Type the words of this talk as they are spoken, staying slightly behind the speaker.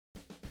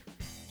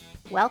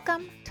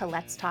Welcome to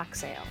Let's Talk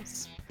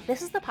Sales.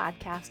 This is the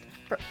podcast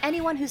for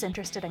anyone who's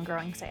interested in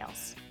growing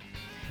sales.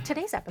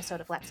 Today's episode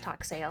of Let's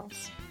Talk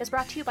Sales is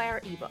brought to you by our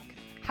ebook,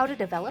 How to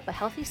Develop a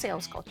Healthy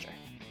Sales Culture: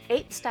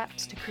 8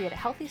 Steps to Create a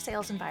Healthy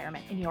Sales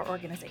Environment in Your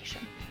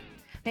Organization.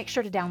 Make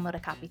sure to download a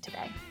copy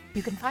today.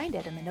 You can find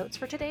it in the notes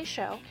for today's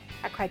show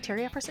at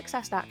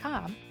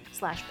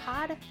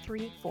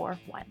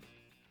criteriaforsuccess.com/pod341.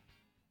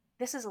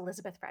 This is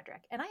Elizabeth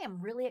Frederick, and I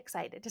am really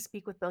excited to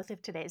speak with both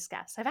of today's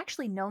guests. I've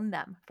actually known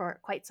them for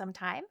quite some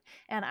time,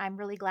 and I'm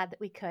really glad that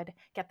we could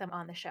get them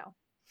on the show.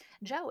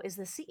 Joe is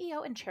the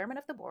CEO and chairman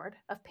of the board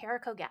of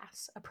Paraco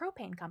Gas, a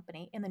propane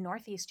company in the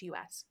Northeast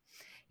U.S.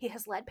 He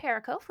has led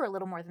Paraco for a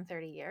little more than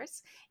 30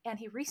 years, and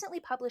he recently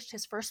published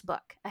his first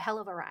book, A Hell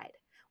of a Ride,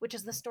 which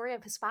is the story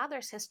of his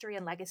father's history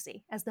and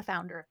legacy as the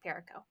founder of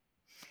Paraco.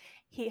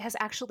 He has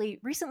actually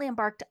recently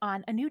embarked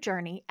on a new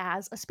journey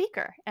as a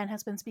speaker and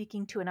has been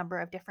speaking to a number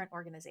of different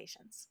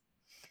organizations.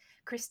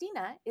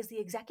 Christina is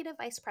the Executive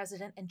Vice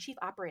President and Chief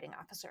Operating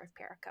Officer of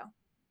Paraco.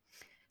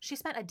 She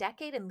spent a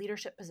decade in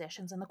leadership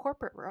positions in the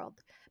corporate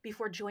world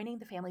before joining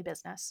the family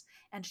business,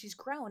 and she's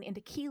grown into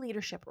key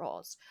leadership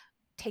roles,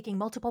 taking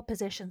multiple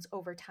positions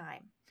over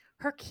time.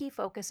 Her key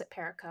focus at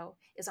Paraco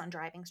is on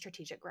driving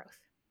strategic growth.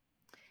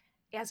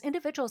 As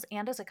individuals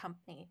and as a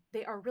company,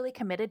 they are really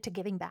committed to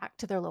giving back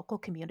to their local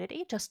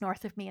community just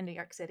north of me in New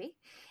York City,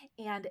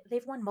 and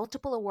they've won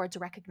multiple awards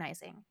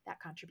recognizing that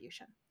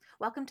contribution.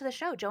 Welcome to the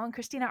show, Joe and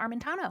Christina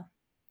Armentano.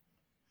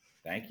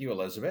 Thank you,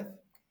 Elizabeth.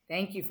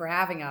 Thank you for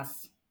having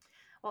us.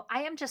 Well,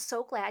 I am just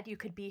so glad you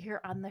could be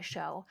here on the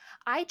show.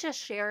 I just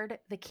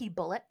shared the key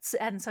bullets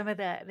and some of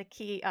the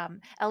key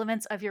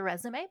elements of your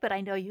resume, but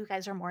I know you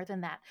guys are more than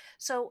that.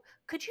 So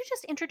could you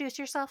just introduce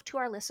yourself to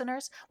our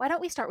listeners? Why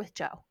don't we start with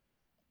Joe?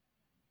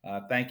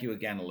 Thank you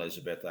again,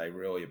 Elizabeth. I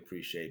really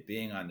appreciate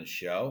being on the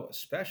show,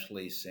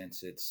 especially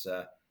since it's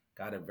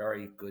got a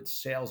very good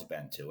sales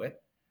bent to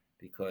it,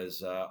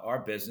 because our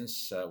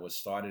business was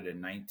started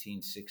in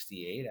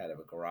 1968 out of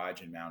a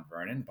garage in Mount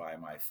Vernon by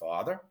my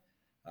father,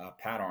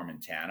 Pat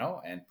Armentano.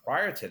 And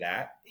prior to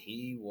that,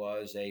 he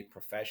was a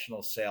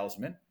professional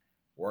salesman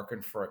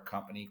working for a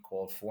company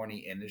called Forney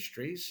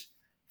Industries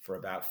for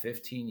about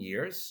 15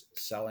 years,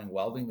 selling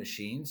welding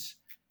machines.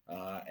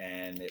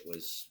 And it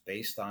was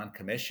based on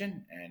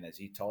commission. And as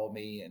he told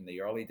me in the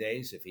early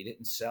days, if he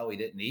didn't sell, he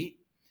didn't eat.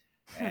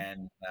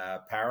 And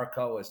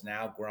Paraco has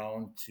now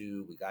grown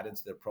to, we got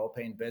into the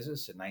propane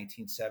business in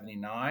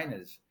 1979.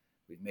 As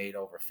we've made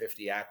over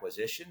 50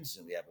 acquisitions,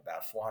 and we have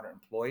about 400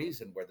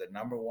 employees, and we're the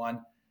number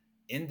one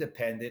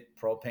independent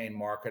propane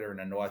marketer in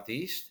the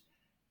Northeast.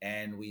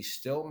 And we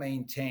still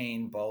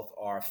maintain both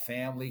our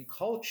family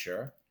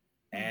culture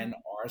and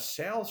our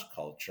sales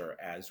culture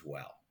as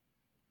well.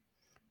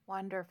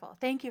 Wonderful.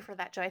 Thank you for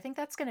that, Joe. I think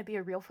that's going to be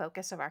a real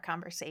focus of our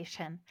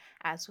conversation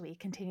as we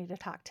continue to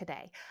talk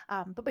today.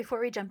 But before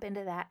we jump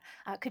into that,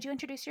 could you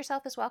introduce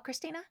yourself as well,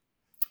 Christina?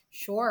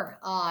 Sure.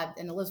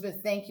 And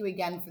Elizabeth, thank you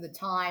again for the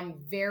time.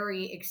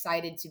 Very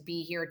excited to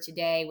be here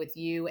today with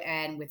you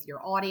and with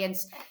your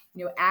audience.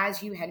 You know,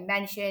 as you had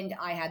mentioned,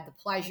 I had the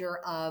pleasure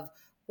of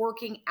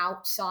working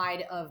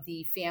outside of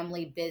the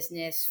family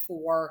business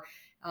for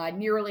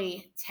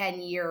nearly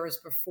 10 years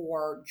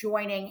before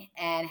joining,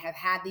 and have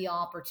had the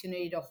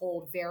opportunity to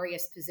hold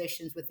various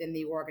positions within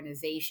the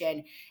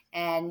organization.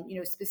 And, you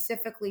know,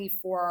 specifically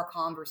for our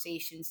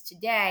conversations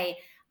today,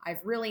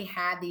 I've really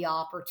had the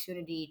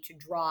opportunity to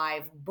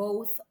drive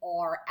both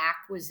our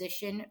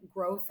acquisition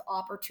growth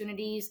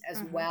opportunities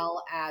as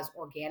well as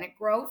organic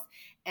growth.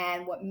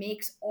 And what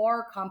makes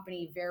our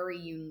company very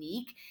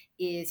unique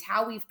is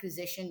how we've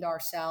positioned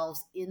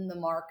ourselves in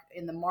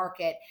the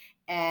market,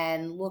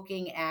 and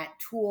looking at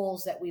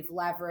tools that we've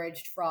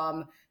leveraged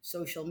from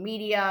social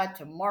media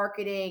to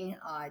marketing,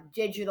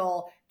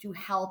 digital, to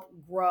help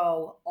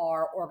grow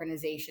our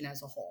organization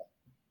as a whole.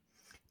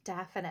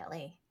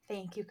 Definitely.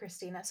 Thank you,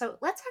 Christina. So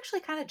let's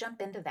actually kind of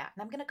jump into that.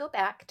 And I'm going to go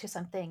back to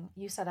something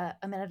you said a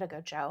minute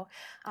ago, Joe.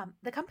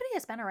 The company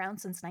has been around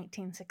since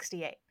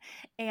 1968,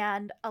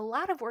 and a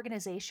lot of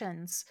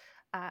organizations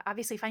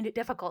obviously find it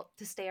difficult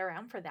to stay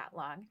around for that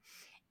long.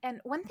 And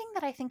one thing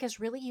that I think is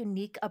really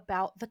unique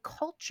about the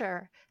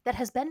culture that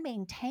has been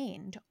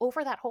maintained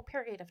over that whole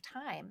period of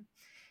time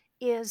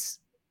is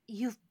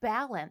you've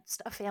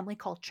balanced a family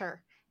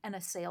culture and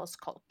a sales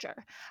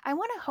culture. I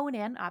want to hone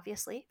in,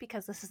 obviously,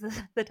 because this is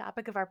the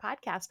topic of our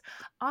podcast,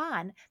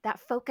 on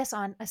that focus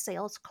on a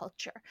sales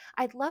culture.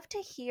 I'd love to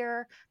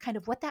hear kind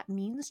of what that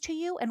means to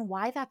you and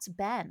why that's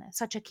been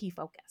such a key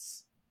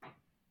focus.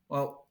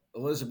 Well,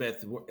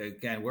 Elizabeth,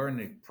 again, we're in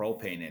the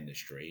propane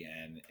industry,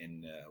 and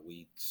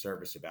we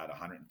service about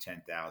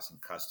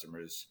 110,000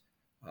 customers,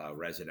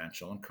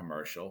 residential and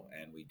commercial,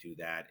 and we do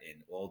that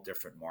in all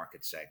different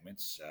market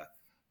segments: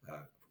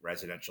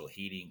 residential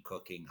heating,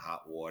 cooking,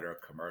 hot water,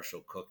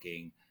 commercial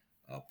cooking,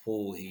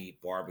 pool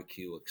heat,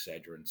 barbecue, et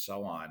cetera, and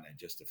so on, and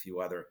just a few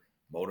other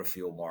motor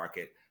fuel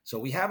market. So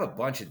we have a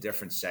bunch of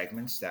different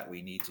segments that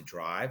we need to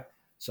drive.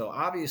 So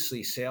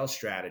obviously sales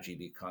strategy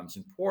becomes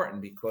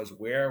important, because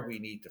where we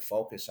need to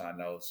focus on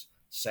those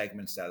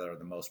segments that are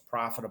the most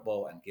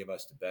profitable and give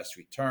us the best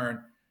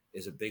return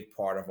is a big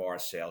part of our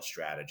sales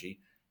strategy.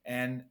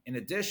 And in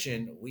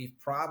addition, we've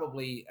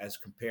probably, as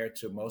compared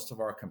to most of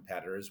our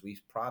competitors, we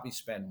probably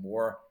spend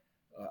more,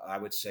 I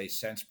would say,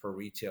 cents per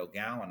retail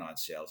gallon on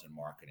sales and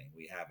marketing.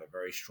 We have a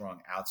very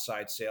strong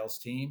outside sales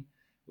team.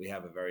 We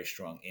have a very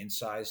strong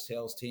inside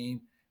sales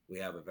team. We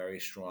have a very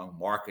strong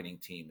marketing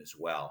team as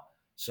well.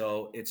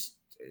 So it's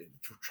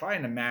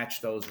trying to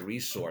match those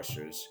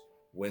resources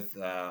with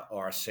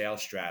our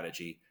sales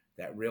strategy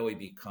that really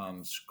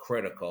becomes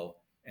critical.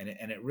 And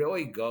it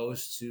really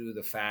goes to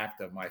the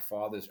fact of my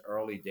father's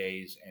early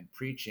days and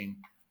preaching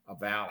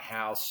about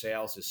how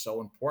sales is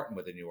so important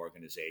within the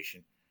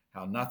organization,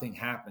 how nothing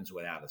happens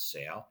without a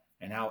sale,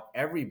 and how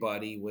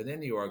everybody within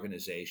the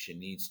organization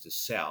needs to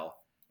sell.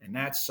 And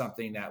that's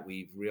something that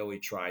we've really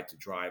tried to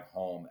drive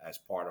home as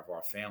part of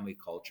our family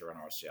culture and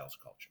our sales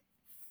culture.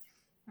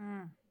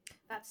 Mm,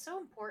 that's so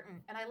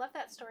important. And I love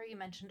that story you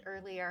mentioned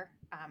earlier.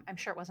 I'm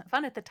sure it wasn't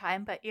fun at the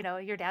time, but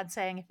your dad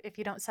saying, if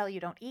you don't sell, you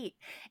don't eat.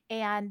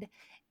 And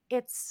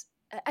it's,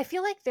 I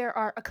feel like there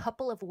are a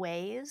couple of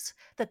ways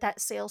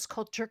that sales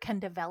culture can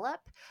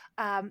develop.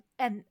 And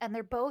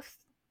they're both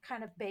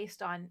kind of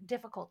based on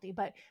difficulty,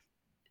 but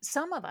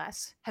some of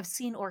us have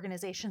seen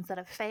organizations that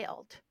have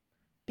failed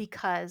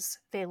because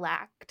they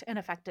lacked an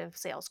effective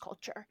sales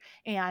culture.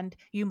 And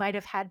you might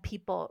have had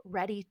people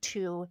ready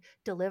to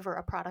deliver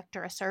a product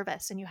or a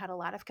service, and you had a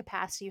lot of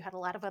capacity, you had a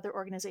lot of other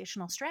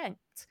organizational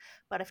strengths.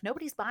 But if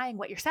nobody's buying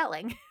what you're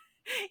selling,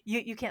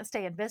 you can't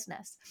stay in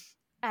business.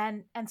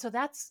 And so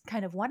that's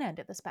kind of one end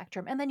of the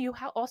spectrum. And then you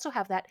also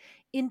have that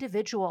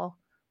individual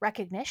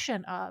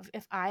recognition of,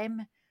 if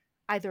I'm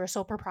either a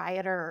sole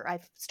proprietor or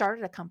I've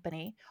started a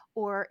company,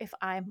 or if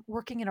I'm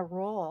working in a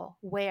role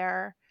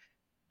where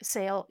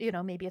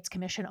maybe it's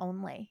commission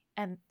only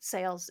and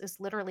sales is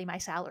literally my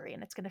salary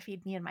and it's going to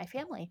feed me and my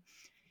family.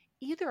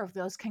 Either of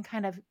those can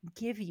kind of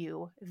give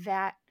you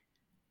that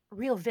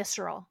real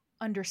visceral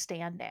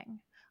understanding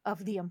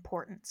of the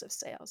importance of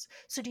sales.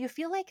 So do you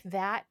feel like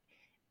that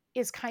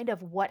is kind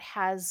of what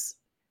has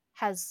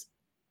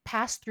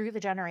passed through the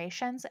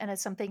generations and is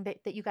something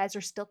that you guys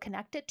are still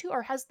connected to,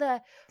 or has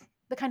the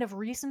kind of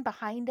reason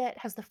behind it,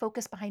 has the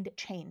focus behind it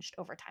changed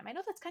over time? I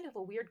know that's kind of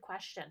a weird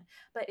question,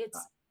 but it's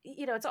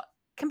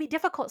can be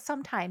difficult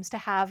sometimes to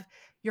have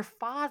your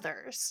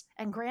fathers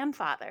and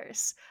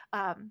grandfathers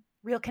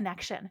real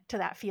connection to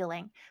that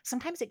feeling.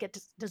 Sometimes it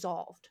gets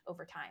dissolved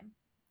over time.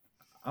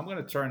 I'm going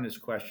to turn this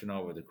question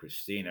over to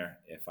Christina,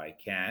 if I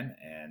can,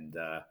 and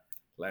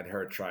let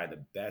her try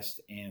the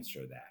best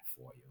answer that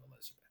for you,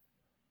 Elizabeth.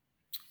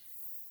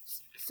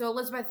 So,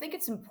 Elizabeth, I think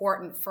it's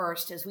important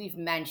first, as we've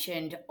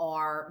mentioned,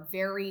 our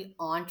very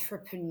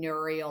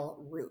entrepreneurial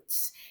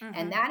roots. Mm-hmm.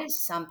 And that is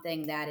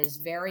something that is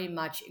very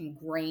much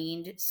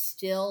ingrained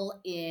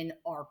still in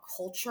our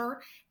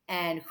culture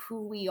and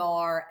who we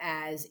are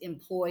as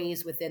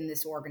employees within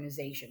this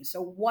organization.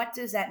 So, what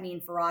does that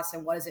mean for us,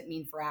 and what does it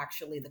mean for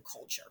actually the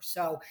culture?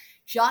 So,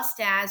 just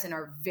as in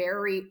our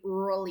very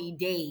early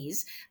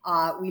days,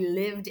 we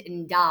lived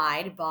and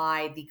died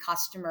by the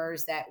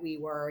customers that we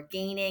were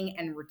gaining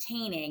and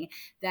retaining,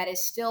 that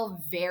is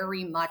still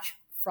very much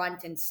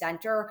front and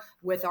center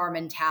with our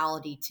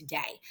mentality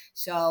today.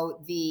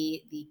 So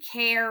the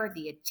care,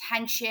 the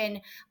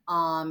attention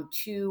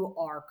to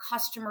our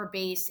customer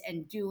base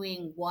and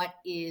doing what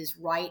is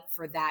right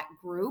for that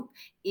group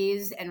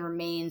is and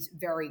remains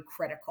very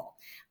critical.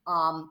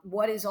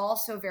 What is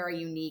also very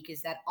unique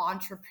is that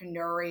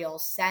entrepreneurial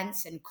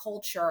sense and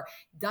culture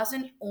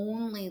doesn't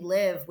only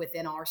live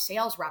within our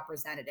sales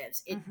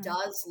representatives, it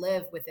does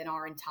live within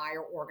our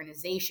entire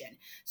organization.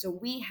 So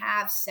we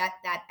have set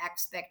that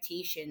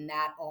expectation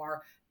that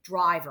our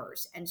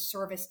drivers and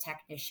service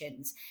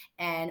technicians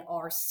and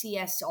our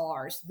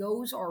CSRs,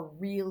 those are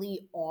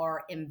really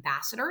our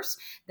ambassadors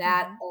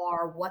that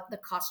are what the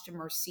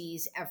customer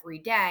sees every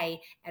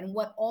day and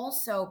what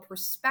also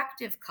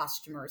prospective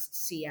customers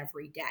see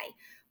every day.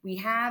 We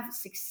have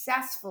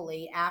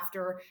successfully,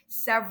 after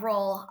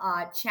several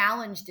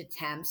challenged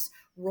attempts,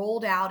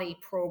 rolled out a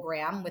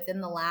program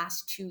within the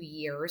last 2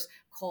 years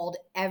called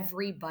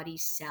Everybody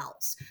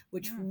Sells,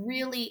 which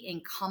really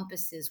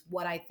encompasses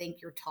what I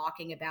think you're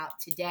talking about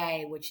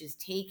today, which is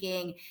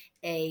taking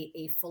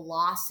a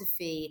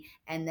philosophy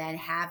and then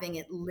having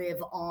it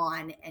live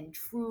on and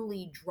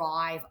truly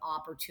drive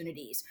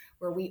opportunities,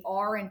 where we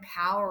are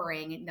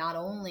empowering not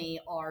only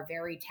our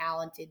very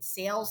talented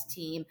sales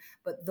team,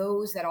 but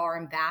those that are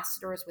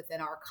ambassadors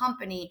within our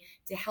company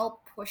to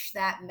help push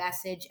that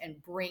message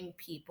and bring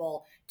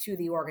people to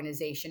the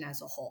organization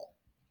as a whole.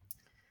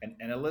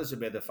 And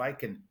Elizabeth, if I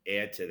can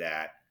add to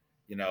that,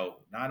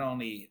 not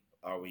only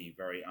are we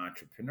very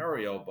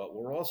entrepreneurial, but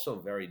we're also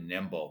very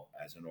nimble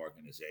as an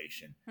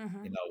organization.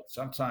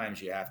 Sometimes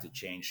you have to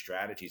change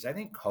strategies. I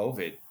think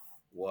COVID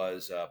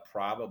was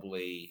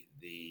probably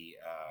the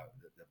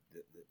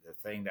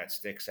thing that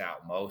sticks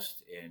out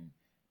most in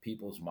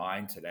people's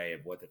mind today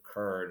of what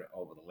occurred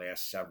over the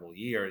last several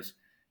years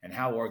and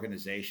how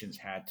organizations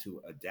had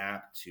to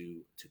adapt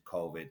to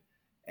COVID.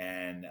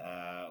 And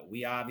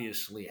we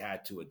obviously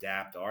had to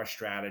adapt our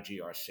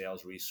strategy, our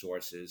sales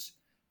resources.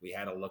 We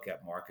had to look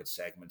at market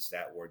segments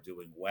that were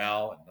doing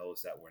well and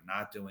those that were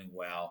not doing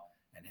well,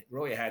 and it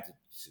really had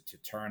to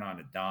turn on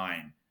a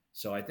dime.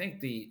 So I think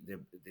the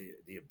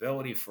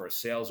ability for a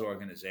sales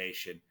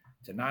organization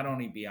to not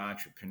only be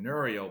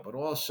entrepreneurial, but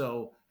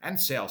also, and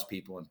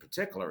salespeople in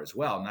particular as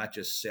well, not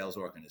just sales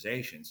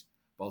organizations,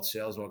 both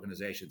sales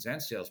organizations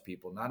and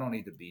salespeople, not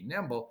only to be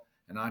nimble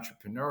and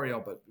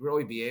entrepreneurial, but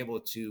really be able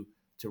to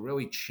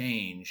really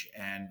change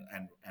and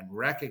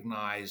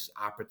recognize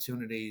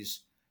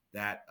opportunities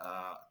that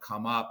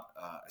come up,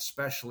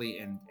 especially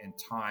in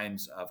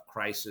times of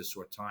crisis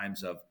or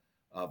times of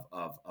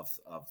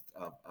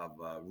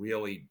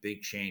really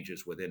big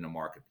changes within the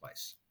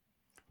marketplace.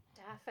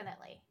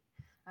 Definitely.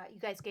 You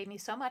guys gave me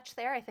so much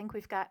there. I think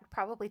we've got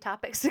probably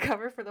topics to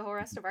cover for the whole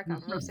rest of our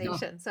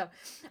conversation. So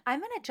I'm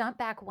going to jump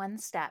back one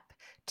step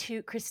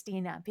to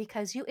Christina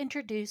because you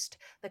introduced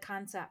the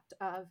concept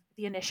of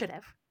the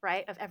initiative,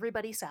 right? Of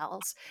everybody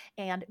sells,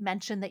 and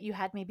mentioned that you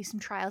had maybe some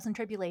trials and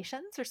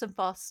tribulations or some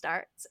false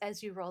starts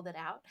as you rolled it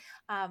out.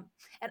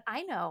 And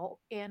I know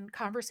in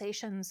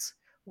conversations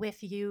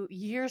with you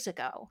years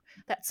ago,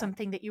 that's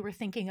something that you were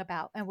thinking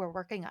about and were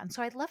working on.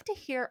 So I'd love to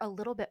hear a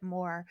little bit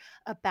more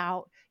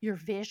about your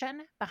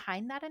vision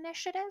behind that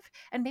initiative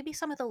and maybe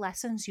some of the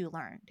lessons you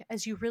learned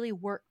as you really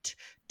worked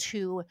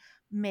to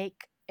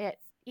make it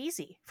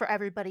easy for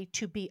everybody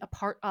to be a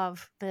part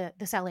of the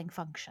selling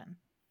function.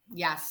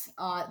 Yes,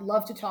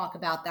 love to talk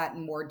about that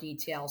in more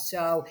detail.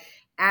 So,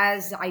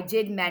 as I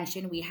did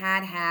mention, we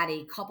had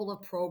a couple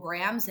of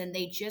programs and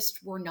they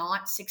just were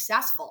not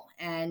successful.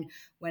 And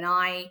when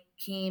I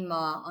came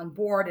on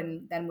board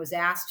and then was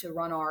asked to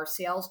run our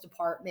sales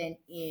department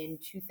in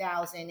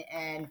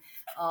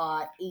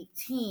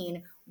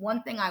 2018,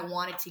 one thing I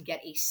wanted to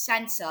get a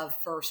sense of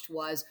first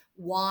was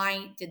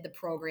why did the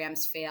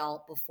programs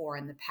fail before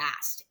in the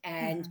past?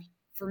 And Mm-hmm.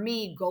 for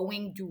me,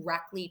 going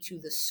directly to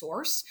the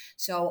source.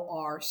 So,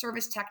 our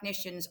service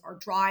technicians, our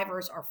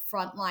drivers, our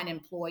frontline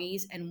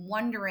employees, and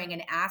wondering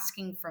and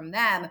asking from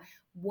them,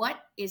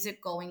 what is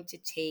it going to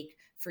take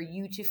for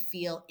you to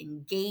feel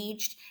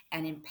engaged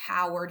and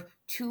empowered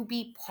to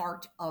be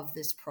part of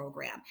this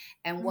program?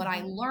 And what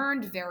I Mm-hmm.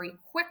 learned very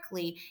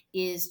quickly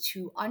is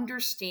to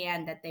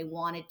understand that they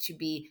wanted to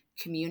be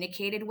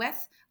communicated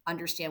with,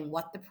 understand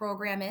what the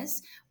program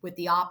is, with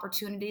the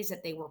opportunities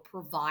that they were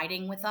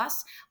providing with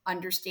us,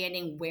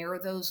 understanding where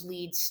those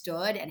leads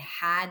stood and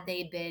had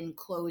they been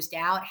closed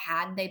out,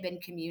 had they been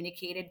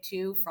communicated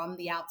to from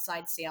the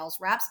outside sales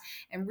reps,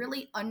 and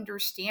really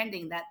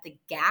understanding that the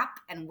gap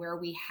and where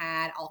we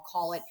had, I'll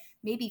call it,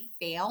 maybe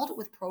failed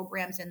with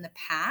programs in the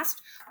past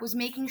was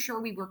making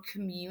sure we were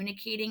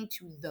communicating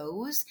to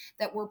those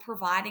that were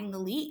providing the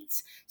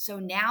leads. So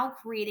now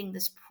creating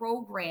this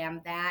program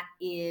that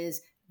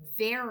is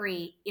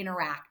very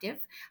interactive,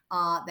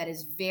 that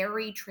is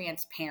very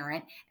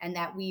transparent, and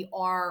that we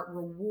are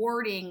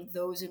rewarding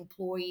those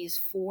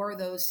employees for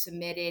those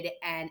submitted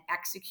and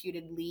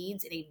executed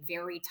leads in a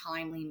very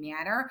timely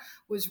manner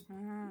was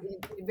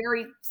Mm-hmm.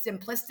 very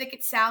simplistic,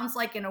 it sounds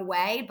like, in a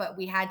way, but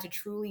we had to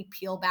truly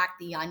peel back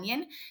the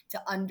onion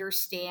to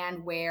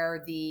understand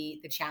where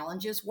the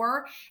challenges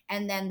were.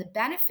 And then the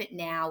benefit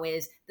now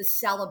is the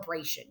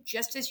celebration.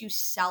 Just as you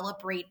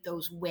celebrate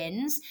those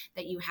wins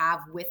that you have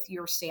with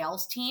your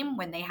sales team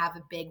when they have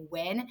a big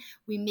win,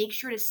 we make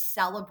sure to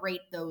celebrate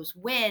those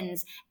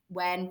wins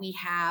when we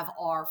have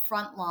our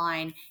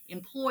frontline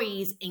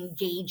employees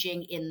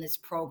engaging in this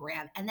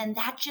program. And then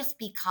that just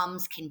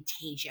becomes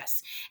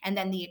contagious. And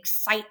then the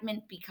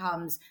excitement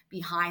becomes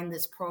behind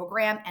this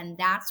program. And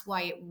that's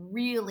why it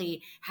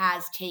really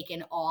has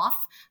taken off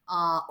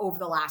over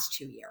the last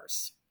 2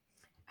 years.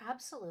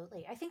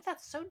 Absolutely. I think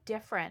that's so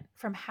different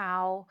from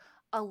how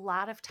a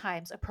lot of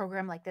times a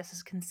program like this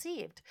is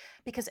conceived.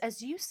 Because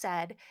as you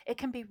said, it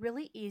can be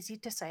really easy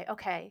to say,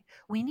 okay,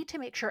 we need to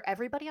make sure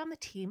everybody on the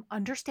team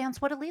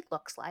understands what a lead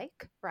looks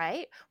like,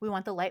 right? We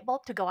want the light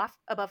bulb to go off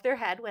above their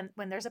head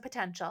when there's a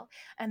potential.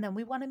 And then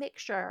we want to make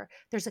sure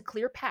there's a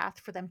clear path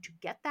for them to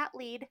get that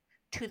lead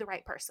to the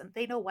right person.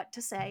 They know what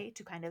to say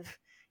to kind of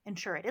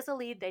ensure it is a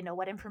lead. They know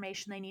what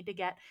information they need to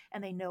get,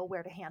 and they know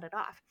where to hand it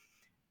off.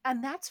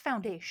 And that's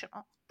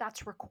foundational,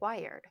 that's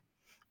required.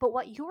 But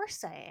what you're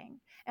saying,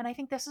 and I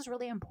think this is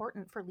really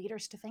important for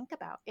leaders to think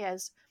about,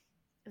 is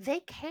they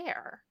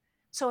care.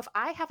 So if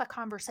I have a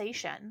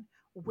conversation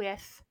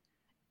with,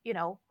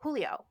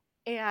 Julio,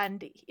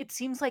 and it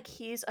seems like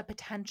he's a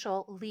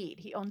potential lead,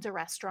 he owns a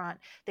restaurant,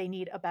 they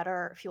need a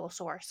better fuel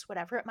source,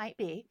 whatever it might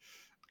be.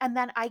 And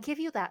then I give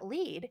you that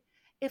lead.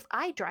 If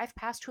I drive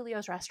past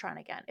Julio's restaurant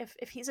again,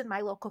 if he's in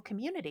my local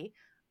community,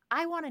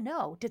 I want to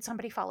know, did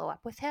somebody follow up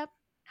with him?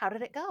 How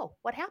did it go?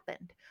 What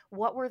happened?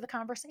 What were the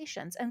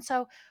conversations? And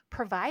so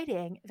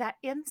providing that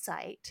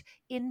insight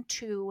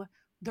into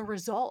the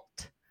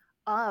result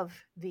of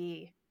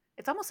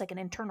it's almost like an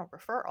internal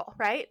referral,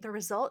 right? The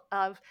result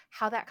of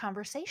how that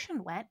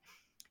conversation went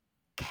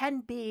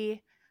can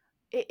be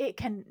it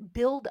can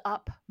build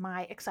up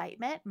my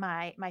excitement,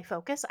 my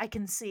focus. I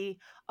can see,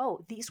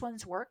 oh, these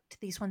ones worked,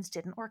 these ones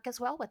didn't work as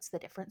well. What's the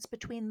difference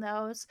between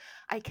those?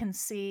 I can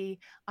see,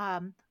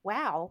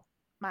 wow,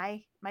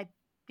 my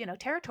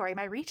territory,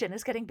 my region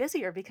is getting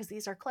busier because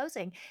these are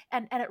closing,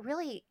 and it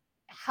really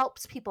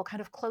helps people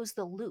kind of close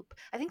the loop.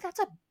 I think that's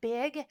a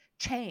big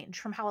change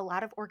from how a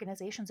lot of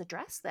organizations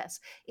address this,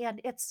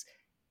 and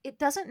it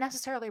doesn't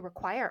necessarily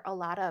require a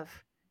lot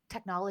of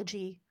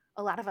technology,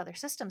 a lot of other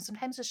systems.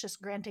 Sometimes it's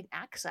just granting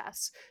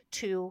access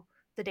to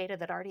the data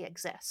that already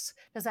exists.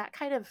 Does that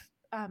kind of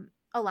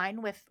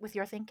align with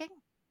your thinking?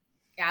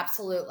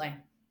 Absolutely.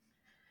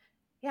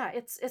 Yeah,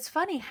 it's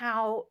funny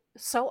how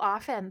so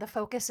often the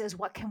focus is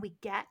what can we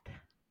get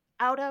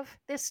out of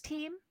this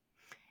team,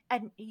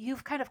 and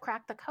you've kind of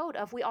cracked the code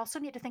of we also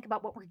need to think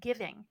about what we're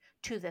giving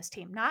to this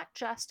team, not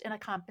just in a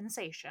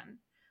compensation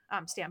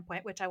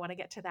standpoint, which I want to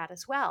get to that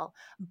as well,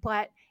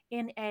 but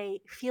in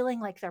a feeling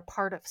like they're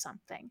part of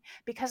something.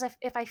 Because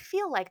if I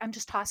feel like I'm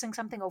just tossing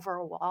something over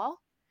a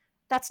wall,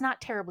 that's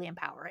not terribly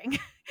empowering.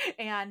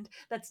 And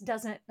that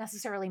doesn't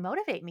necessarily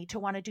motivate me to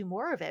want to do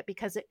more of it,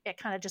 because it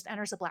kind of just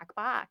enters a black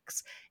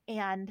box,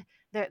 and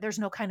there's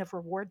no kind of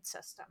reward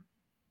system.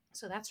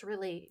 So that's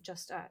really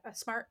just a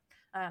smart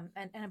and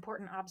an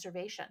important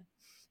observation.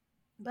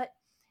 But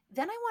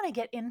then I want to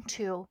get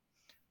into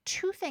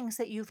two things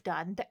that you've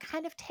done that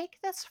kind of take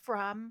this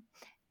from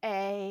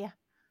a,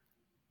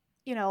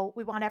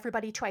 we want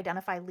everybody to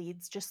identify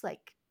leads, just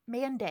like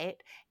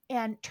mandate,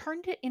 and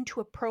turned it into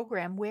a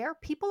program where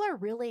people are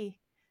really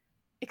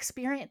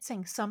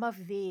experiencing some of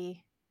they're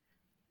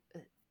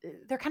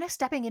kind of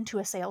stepping into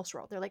a sales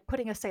role. They're like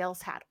putting a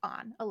sales hat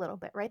on a little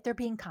bit, right? They're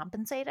being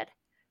compensated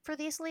for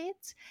these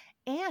leads,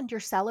 and you're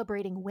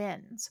celebrating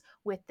wins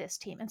with this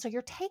team. And so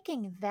you're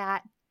taking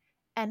that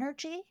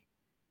energy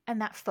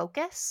and that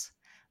focus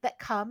that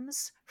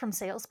comes from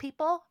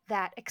salespeople,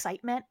 that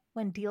excitement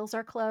when deals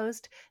are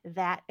closed,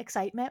 that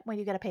excitement when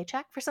you get a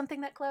paycheck for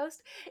something that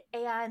closed,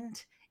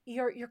 and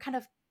you're kind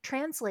of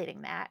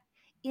translating that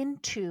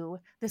into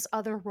this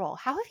other role.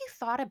 How have you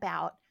thought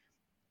about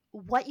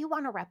what you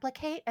want to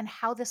replicate and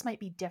how this might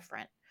be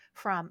different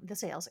from the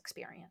sales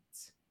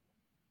experience?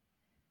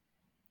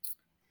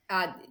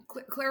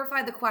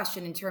 Clarify the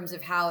question in terms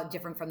of how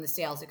different from the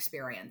sales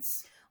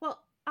experience. Well,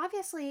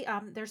 obviously,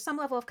 there's some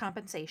level of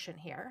compensation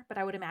here, but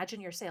I would imagine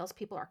your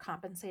salespeople are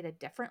compensated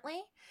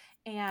differently,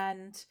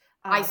 and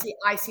I um, see.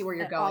 I see where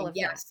you're and all going. of that.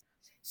 Yes.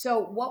 So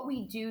what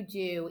we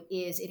do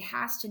is it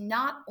has to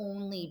not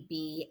only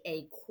be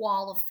a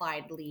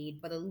qualified lead,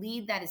 but a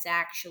lead that is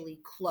actually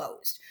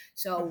closed.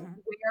 So Hmm.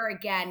 where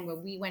again,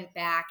 when we went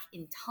back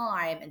in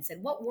time and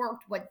said what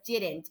worked, what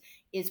didn't,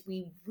 is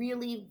we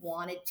really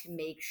wanted to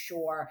make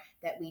sure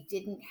that we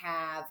didn't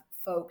have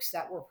folks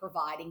that were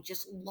providing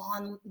just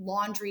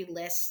laundry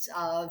lists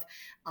of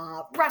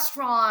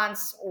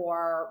restaurants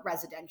or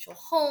residential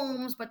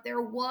homes, but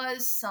there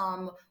was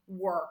some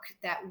work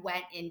that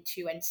went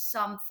into and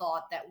some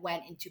thought that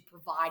went into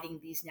providing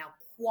these now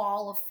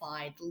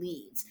qualified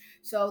leads.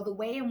 So the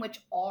way in which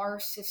our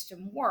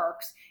system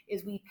works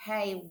is we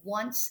pay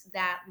once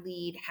that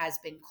lead has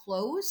been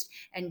closed,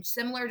 and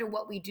similar to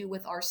what we do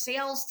with our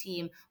sales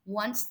team,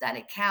 once that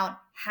account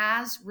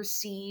has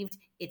received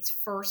its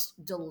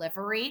first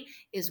delivery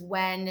is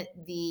when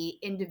the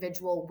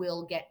individual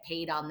will get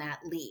paid on that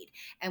lead.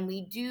 And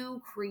we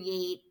do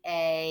create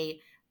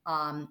a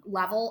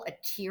level, a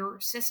tier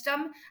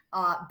system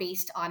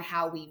based on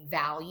how we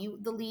value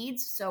the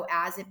leads. So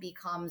as it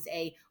becomes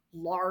a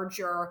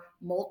larger,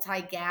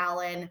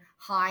 multi-gallon,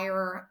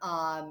 higher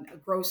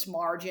gross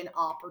margin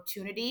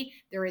opportunity,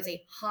 there is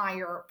a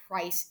higher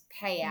price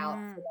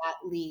payout for Mm, that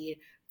lead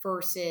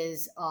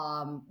versus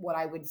what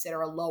I would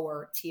consider a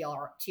lower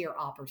tier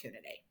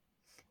opportunity.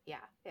 yeah,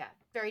 yeah.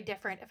 Very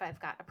different if I've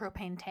got a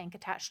propane tank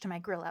attached to my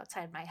grill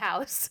outside my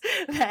house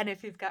than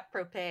if you've got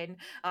propane,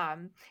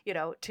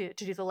 to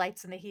do the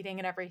lights and the heating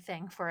and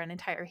everything for an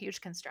entire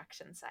huge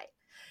construction site.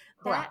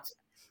 That Correct.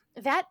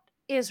 that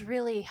is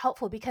really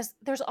helpful, because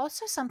there's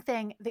also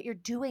something that you're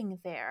doing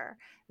there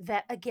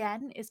that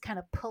again is kind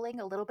of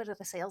pulling a little bit of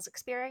the sales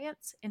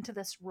experience into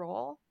this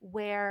role,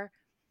 where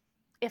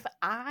if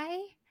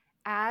I,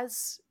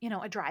 as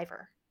a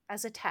driver,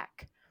 as a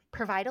tech,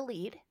 provide a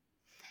lead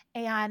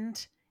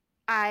and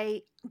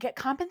I get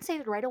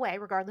compensated right away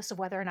regardless of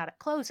whether or not it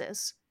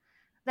closes,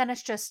 then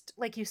it's just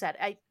like you said,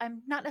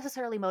 I'm not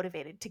necessarily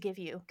motivated to give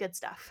you good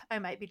stuff. I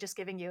might be just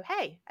giving you,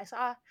 hey, I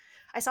saw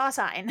a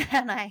sign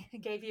and I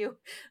gave you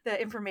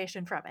the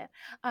information from it.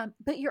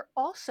 But you're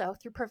also,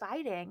 through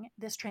providing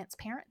this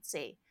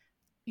transparency,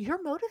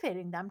 you're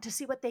motivating them to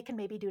see what they can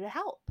maybe do to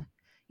help.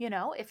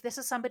 If this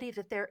is somebody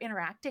that they're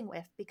interacting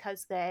with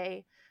because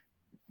they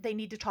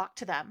need to talk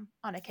to them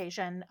on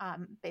occasion,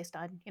 based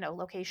on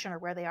location or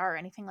where they are or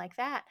anything like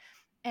that,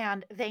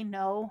 and they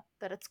know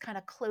that it's kind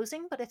of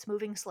closing but it's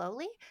moving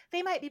slowly,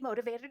 they might be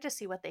motivated to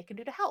see what they can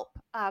do to help.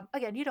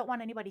 Again, you don't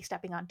want anybody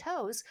stepping on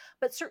toes,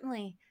 but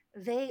certainly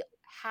they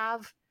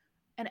have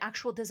an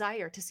actual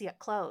desire to see it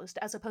closed,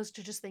 as opposed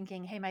to just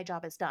thinking, hey, my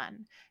job is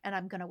done and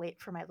I'm going to wait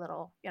for my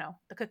little,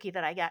 the cookie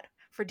that I get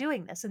for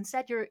doing this.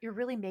 Instead, you're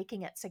really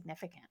making it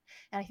significant.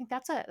 And I think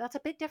that's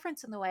a big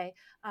difference in the way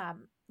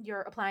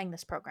you're applying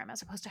this program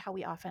as opposed to how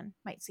we often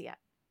might see it.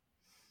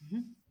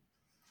 Mhm.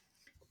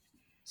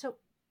 So,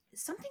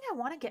 something I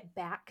want to get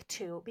back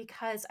to,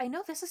 because I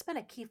know this has been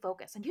a key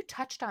focus, and you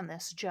touched on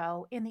this,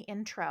 Joe, in the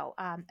intro.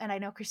 And I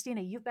know,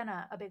 Christina, you've been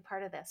a big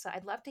part of this. So,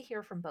 I'd love to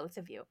hear from both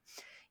of you.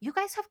 You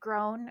guys have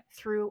grown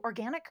through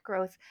organic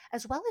growth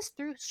as well as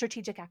through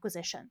strategic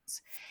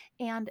acquisitions.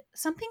 And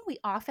something we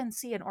often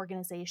see in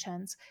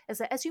organizations is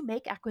that as you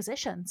make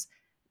acquisitions,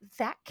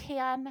 that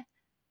can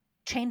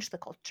change the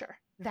culture.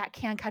 That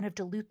can kind of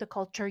dilute the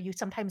culture. You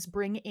sometimes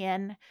bring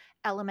in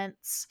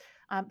elements.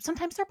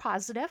 Sometimes they're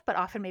positive, but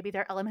often maybe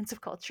they're elements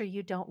of culture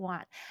you don't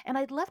want. And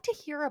I'd love to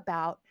hear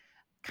about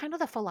kind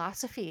of the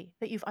philosophy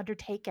that you've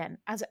undertaken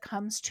as it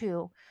comes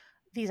to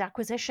these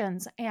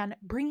acquisitions and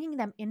bringing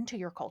them into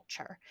your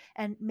culture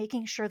and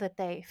making sure that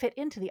they fit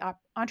into the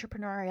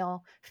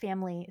entrepreneurial,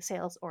 family,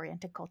 sales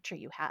oriented culture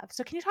you have.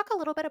 So, can you talk a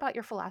little bit about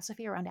your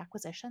philosophy around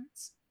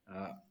acquisitions?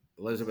 Uh,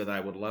 Elizabeth, I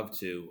would love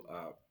to.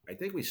 I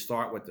think we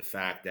start with the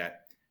fact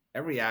that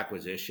every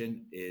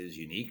acquisition is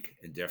unique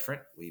and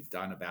different. We've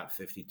done about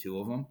 52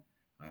 of them,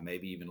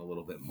 maybe even a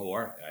little bit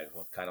more.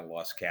 I've kind of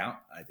lost count.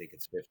 I think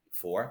it's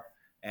 54.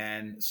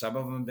 And some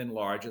of them have been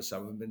larger,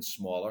 some of them have been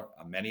smaller.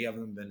 Many of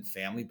them have been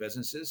family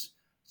businesses.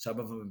 Some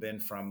of them have been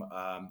from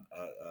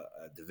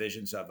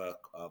divisions of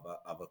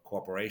a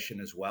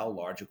corporation as well,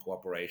 larger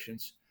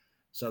corporations.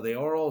 So they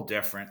are all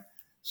different.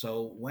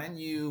 So when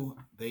you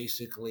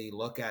basically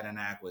look at an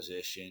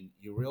acquisition,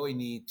 you really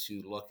need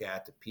to look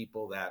at the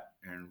people that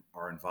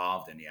are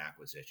involved in the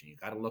acquisition. You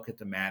got to look at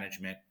the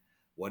management.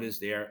 What is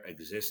their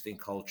existing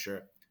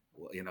culture?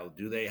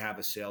 Do they have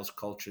a sales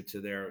culture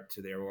to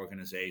their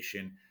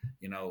organization?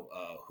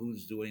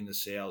 Who's doing the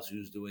sales?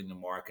 Who's doing the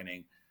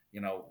marketing?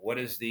 What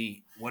is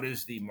the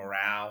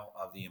morale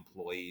of the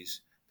employees?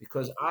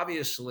 Because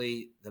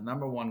obviously, the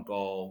number one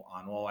goal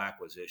on all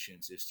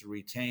acquisitions is to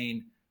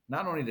retain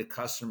not only the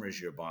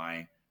customers you're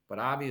buying, but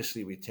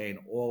obviously retain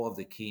all of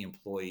the key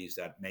employees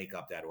that make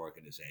up that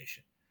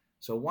organization.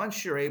 So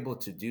once you're able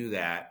to do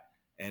that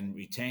and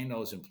retain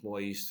those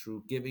employees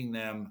through giving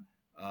them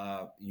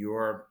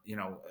your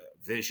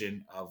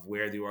vision of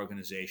where the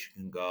organization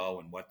can go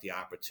and what the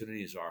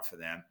opportunities are for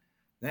them,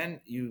 then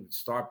you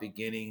start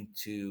beginning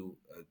to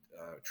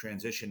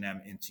transition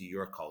them into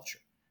your culture.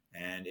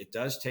 And it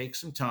does take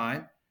some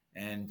time,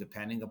 and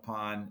depending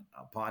upon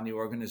the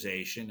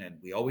organization, and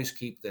we always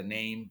keep the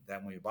name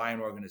that when we buy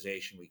an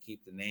organization, we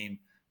keep the name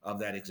of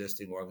that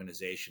existing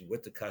organization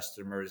with the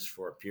customers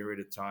for a period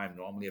of time,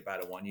 normally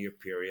about a 1 year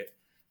period.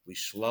 We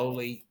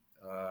slowly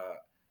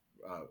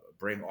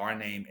bring our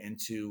name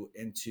into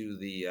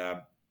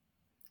the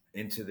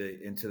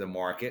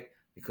market,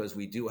 because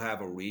we do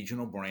have a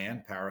regional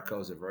brand. Paraco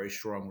is a very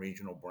strong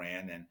regional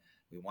brand, and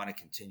we want to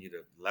continue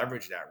to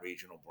leverage that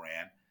regional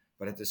brand.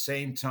 But at the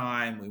same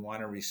time, we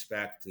want to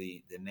respect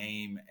the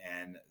name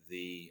and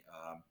the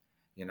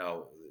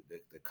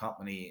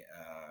company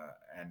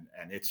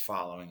and its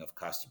following of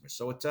customers.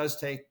 So it does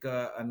take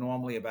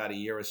normally about a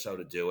year or so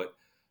to do it,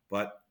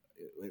 but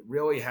it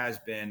really has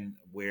been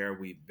where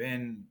we've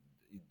been.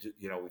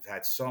 We've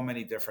had so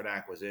many different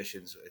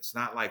acquisitions. It's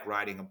not like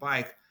riding a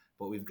bike,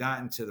 but we've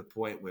gotten to the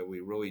point where we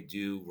really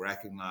do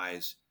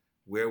recognize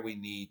where we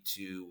need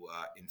to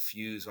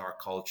infuse our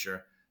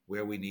culture,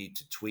 where we need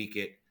to tweak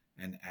it,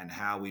 and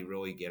how we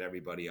really get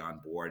everybody on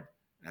board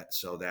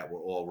so that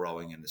we're all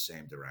rowing in the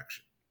same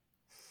direction.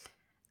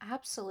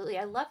 Absolutely.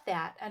 I love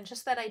that. And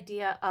just that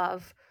idea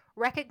of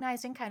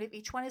recognizing kind of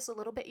each one is a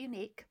little bit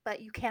unique,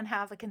 but you can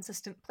have a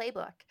consistent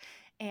playbook.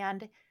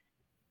 And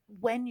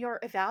when you're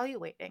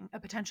evaluating a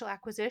potential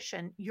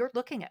acquisition, you're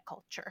looking at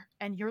culture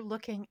and you're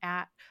looking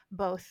at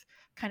both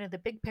kind of the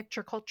big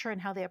picture culture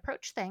and how they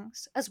approach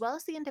things, as well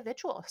as the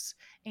individuals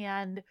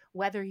and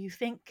whether you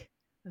think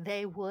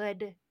they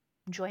would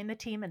join the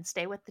team and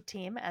stay with the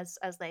team as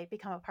they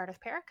become a part of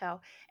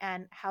Perico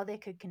and how they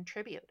could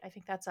contribute. I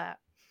think that's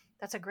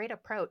a great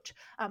approach.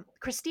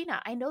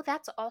 Christina, I know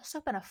that's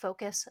also been a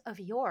focus of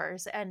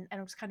yours and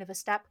it was kind of a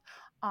step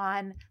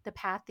on the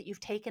path that you've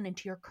taken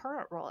into your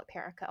current role at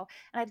Perico.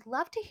 And I'd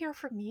love to hear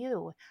from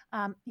you,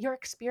 your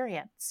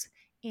experience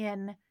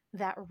in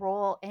that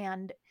role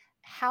and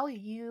how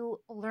you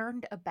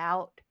learned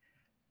about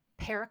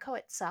Perico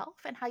itself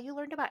and how you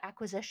learned about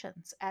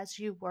acquisitions as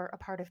you were a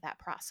part of that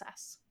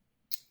process.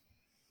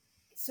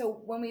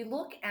 So, when we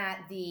look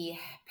at the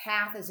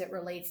path as it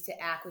relates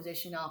to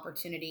acquisition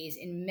opportunities,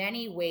 in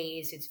many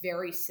ways, it's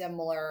very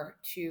similar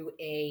to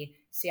a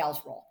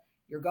sales role.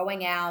 You're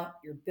going out,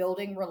 you're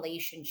building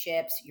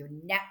relationships, you're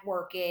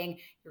networking,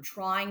 you're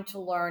trying to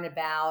learn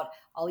about,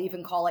 I'll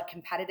even call it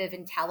competitive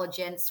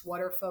intelligence. What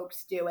are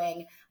folks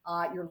doing?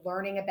 You're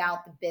learning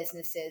about the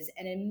businesses.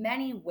 And in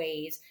many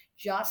ways,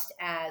 just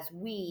as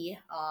we,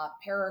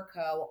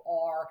 Perico,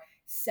 are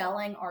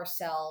selling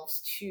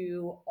ourselves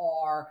to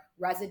our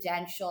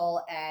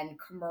residential and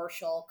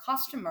commercial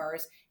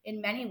customers,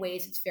 in many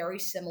ways, it's very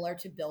similar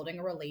to building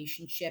a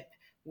relationship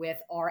with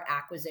our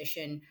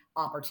acquisition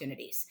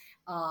opportunities.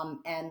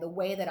 And the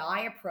way that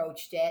I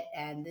approached it,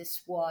 and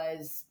this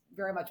was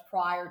very much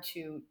prior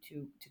to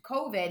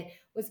COVID,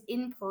 was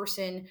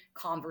in-person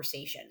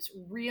conversations,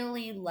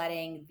 really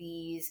letting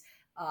these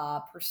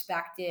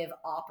prospective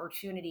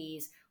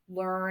opportunities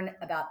learn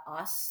about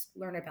us,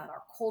 learn about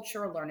our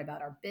culture, learn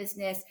about our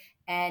business.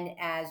 And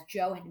as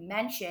Joe had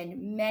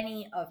mentioned,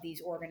 many of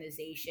these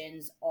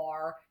organizations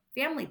are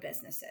family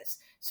businesses.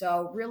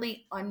 So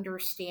really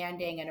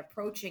understanding and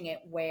approaching it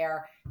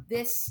where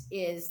this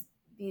is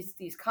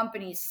these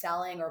companies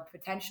selling or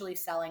potentially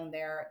selling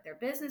their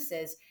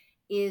businesses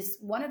is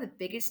one of the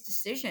biggest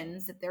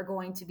decisions that they're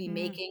going to be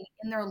making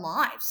in their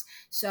lives.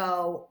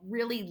 So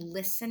really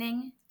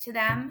listening to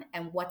them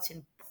and what's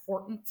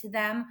important to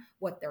them,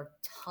 what their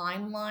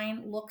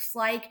timeline looks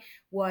like,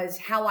 was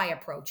how I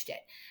approached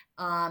it.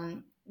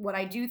 What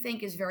I do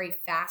think is very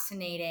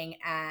fascinating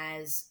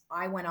as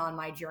I went on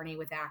my journey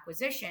with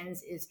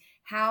acquisitions is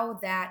how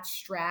that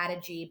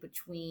strategy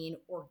between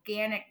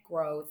organic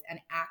growth and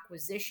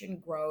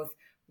acquisition growth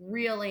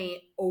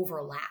really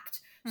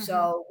overlapped.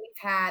 So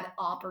we've had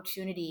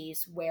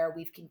opportunities where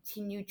we've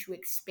continued to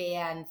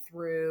expand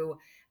through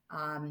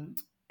um,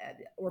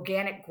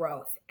 organic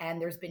growth, and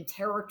there's been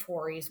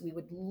territories we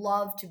would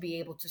love to be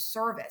able to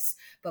service,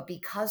 but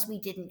because we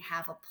didn't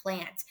have a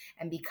plant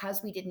and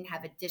because we didn't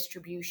have a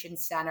distribution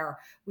center,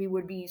 we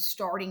would be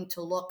starting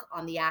to look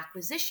on the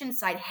acquisition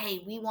side.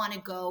 Hey, we want to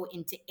go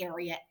into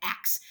area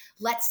X.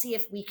 Let's see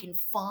if we can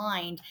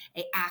find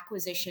an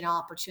acquisition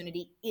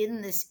opportunity in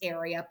this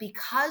area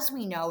because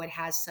we know it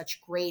has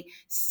such great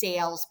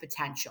sales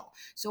potential.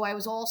 So I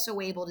was also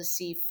able to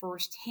see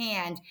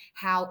firsthand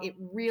how it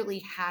really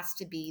has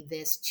to be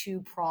this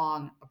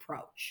two-prong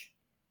approach.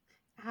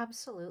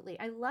 Absolutely.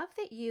 I love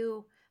that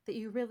you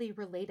really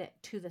relate it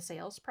to the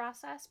sales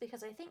process,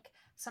 because I think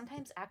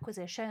sometimes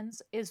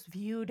acquisitions is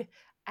viewed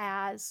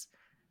as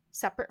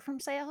separate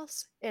from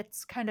sales.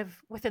 It's kind of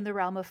within the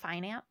realm of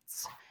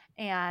finance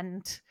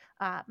and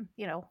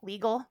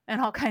legal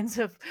and all kinds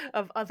of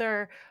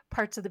other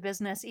parts of the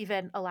business.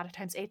 Even a lot of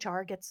times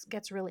HR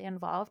gets really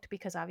involved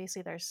because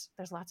obviously there's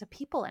lots of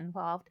people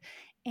involved.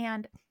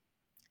 And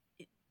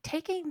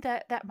taking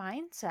that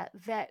mindset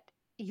that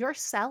you're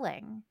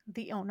selling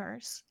the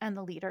owners and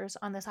the leaders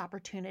on this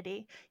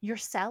opportunity, you're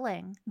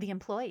selling the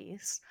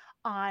employees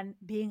on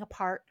being a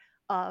part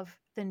of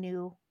the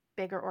new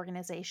bigger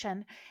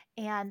organization,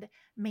 and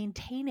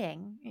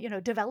maintaining,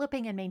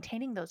 developing and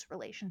maintaining those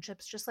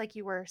relationships just like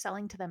you were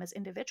selling to them as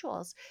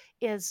individuals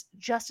is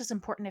just as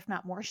important, if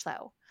not more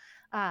so,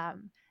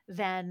 um,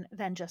 than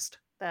just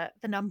the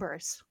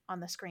numbers on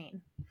the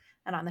screen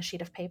and on the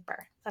sheet of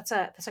paper. That's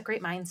a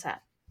great mindset.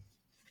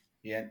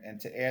 Yeah, and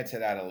to add to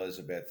that,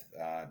 Elizabeth,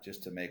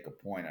 just to make a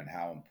point on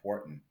how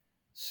important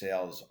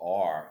sales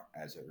are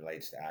as it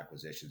relates to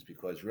acquisitions,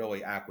 because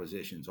really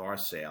acquisitions are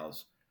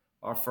sales.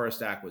 Our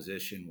first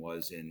acquisition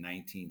was in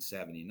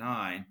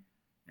 1979,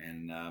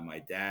 and my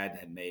dad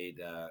had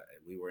made.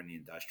 We were in the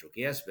industrial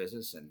gas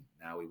business, and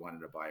now we wanted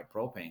to buy a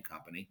propane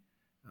company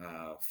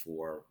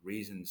for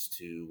reasons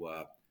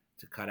to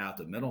cut out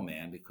the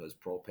middleman, because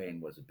propane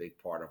was a big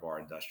part of our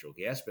industrial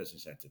gas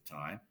business at the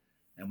time,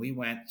 and we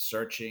went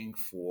searching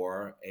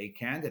for a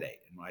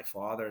candidate. And my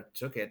father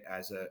took it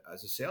as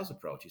a sales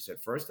approach. He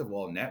said, first of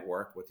all,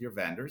 network with your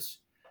vendors,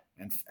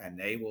 and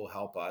they will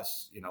help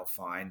us,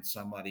 find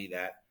somebody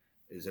that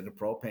is in the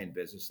propane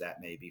business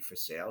that may be for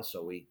sale.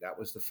 So that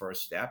was the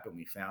first step, and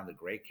we found a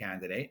great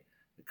candidate.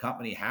 The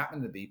company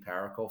happened to be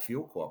Paraco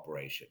Fuel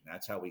Corporation.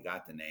 That's how we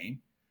got the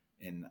name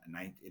in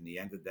the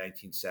end of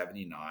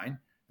 1979. And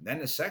then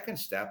the second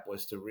step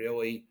was to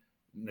really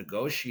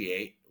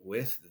negotiate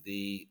with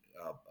the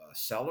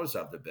sellers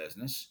of the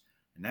business.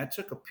 And that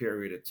took a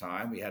period of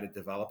time. We had to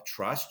develop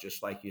trust,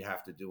 just like you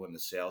have to do in the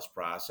sales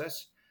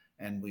process.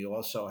 And we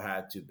also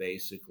had to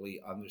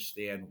basically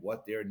understand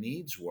what their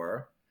needs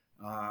were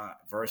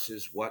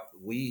versus what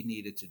we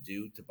needed to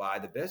do to buy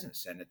the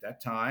business. And at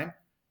that time,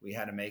 we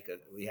had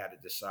to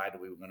decide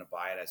that we were going to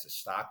buy it as a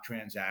stock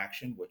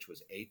transaction, which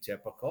was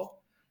atypical.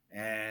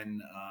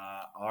 And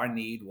our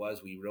need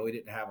was, we really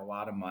didn't have a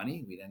lot of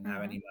money. We didn't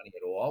have any money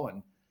at all.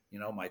 And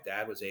my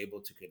dad was able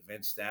to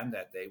convince them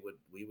that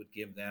we would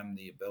give them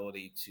the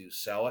ability to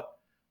sell it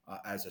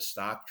as a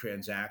stock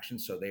transaction,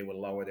 so they would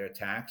lower their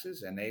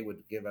taxes, and they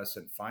would give us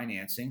some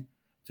financing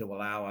to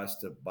allow us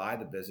to buy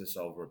the business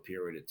over a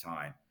period of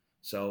time.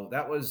 So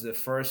that was the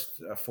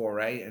first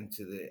foray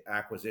into the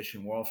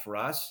acquisition world for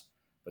us.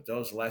 But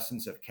those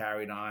lessons have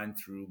carried on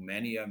through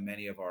many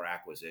of our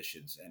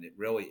acquisitions, and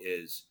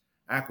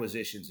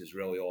acquisitions is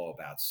really all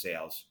about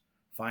sales.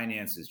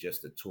 Finance is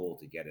just a tool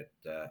to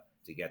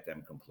get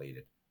them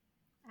completed.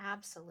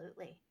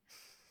 Absolutely.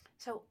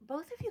 So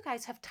both of you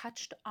guys have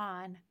touched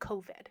on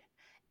COVID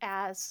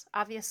as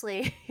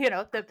obviously,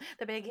 the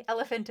big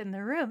elephant in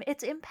the room.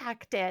 It's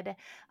impacted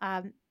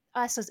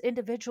us as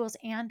individuals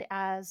and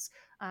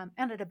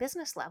and at a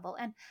business level.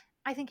 And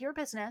I think your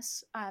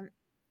business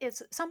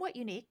is somewhat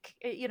unique.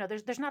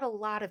 There's not a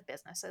lot of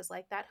businesses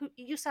like that who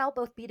you sell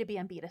both B2B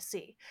and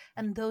B2C,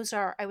 and those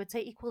are, I would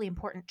say, equally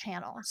important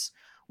channels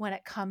when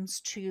it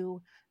comes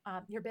to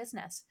your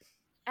business.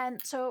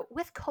 And so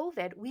with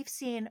COVID, we've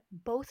seen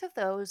both of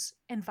those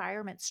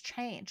environments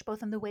change,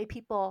 both in the way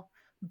people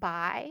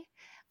buy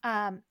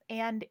and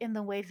in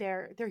the way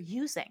they're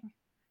using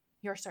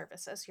your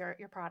services, your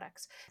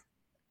products.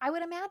 I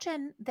would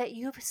imagine that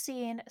you've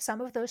seen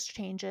some of those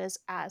changes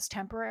as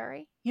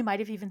temporary. You might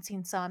have even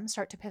seen some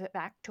start to pivot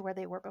back to where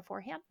they were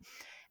beforehand.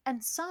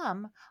 And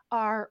some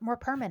are more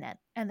permanent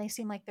and they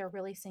seem like they're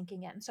really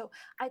sinking in. So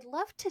I'd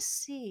love to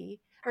see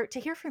or to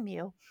hear from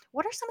you.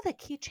 What are some of the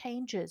key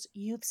changes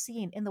you've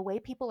seen in the way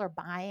people are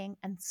buying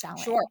and Sure.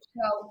 selling?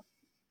 So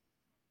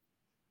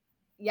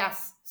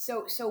yes.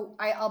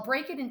 I'll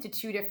break it into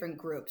two different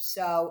groups.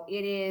 So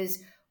it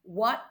is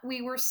what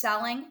we were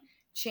selling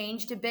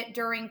changed a bit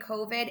during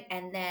COVID,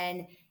 and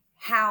then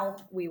how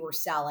we were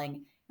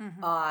selling Hmm.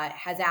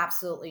 has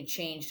absolutely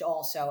changed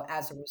also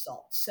as a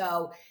result.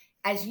 So,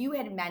 as you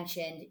had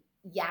mentioned,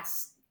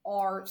 yes,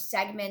 our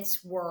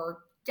segments were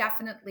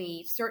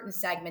definitely certain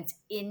segments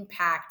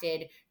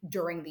impacted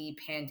during the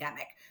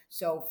pandemic.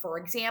 So, for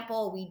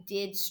example, we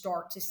did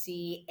start to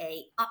see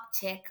a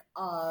uptick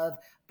of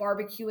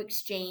barbecue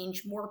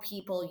exchange, more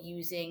people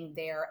using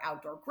their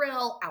outdoor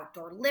grill,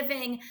 outdoor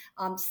living,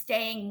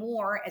 staying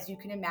more, as you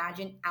can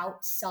imagine,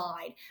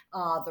 outside.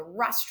 The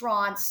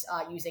restaurants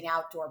using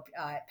outdoor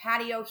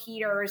patio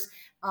heaters,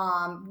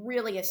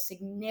 really a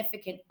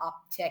significant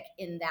uptick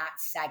in that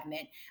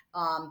segment.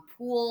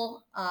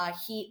 Pool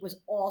heat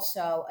was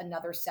also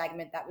another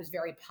segment that was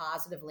very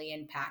positively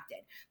impacted.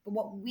 But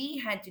what we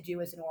had to do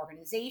as an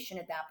organization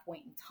at that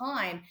point in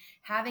time,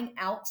 having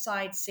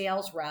outside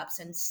sales reps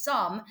and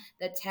some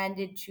that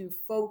tended to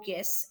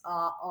focus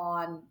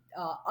on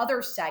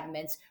other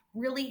segments,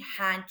 really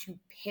had to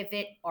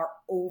pivot our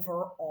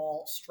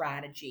overall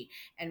strategy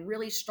and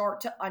really start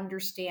to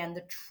understand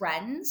the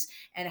trends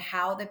and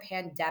how the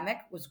pandemic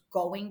was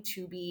going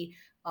to be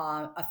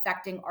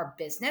affecting our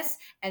business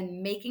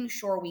and making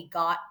sure we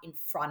got in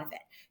front of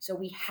it. So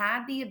we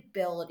had the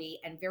ability,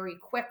 and very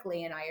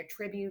quickly, and I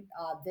attribute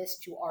this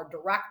to our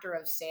director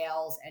of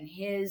sales and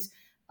his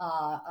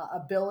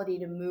ability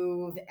to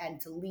move and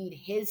to lead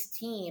his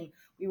team,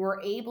 we were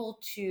able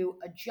to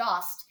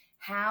adjust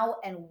how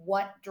and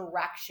what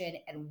direction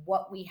and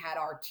what we had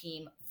our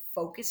team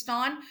focused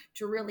on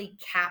to really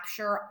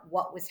capture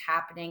what was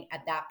happening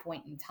at that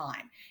point in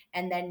time.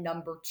 And then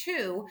number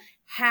two,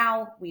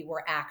 how we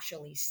were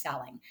actually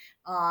selling.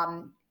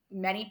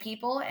 Many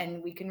people,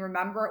 and we can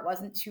remember it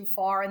wasn't too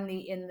far in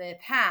the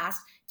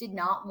past, did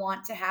not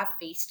want to have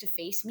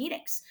face-to-face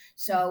meetings.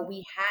 So Hmm.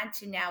 we had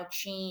to now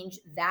change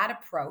that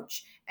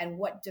approach. And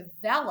what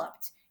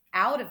developed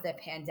out of the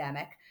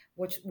pandemic,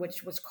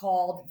 which was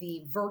called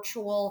the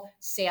virtual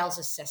sales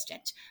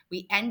assistant.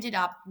 We ended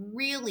up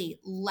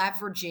really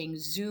leveraging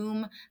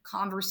Zoom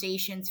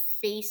conversations,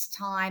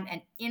 FaceTime,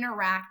 and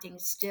interacting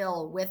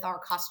still with our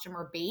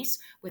customer base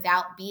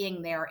without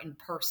being there in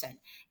person.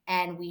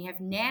 And we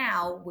have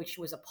now, which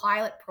was a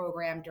pilot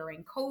program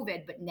during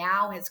COVID, but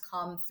now has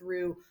come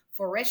through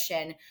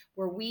fruition,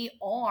 where we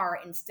are,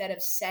 instead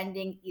of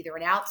sending either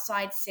an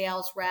outside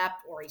sales rep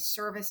or a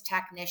service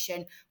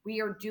technician,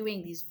 we are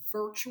doing these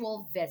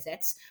virtual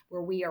visits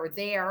where we are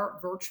there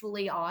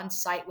virtually on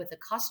site with a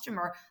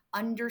customer,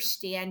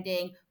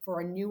 understanding for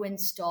a new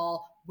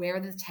install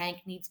where the tank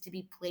needs to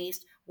be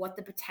placed, what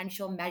the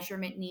potential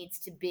measurement needs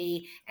to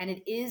be. And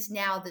it is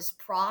now this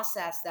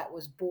process that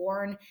was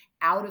born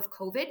out of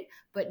COVID,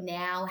 but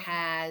now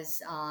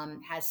has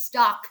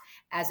stuck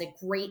as a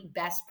great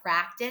best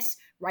practice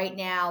right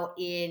now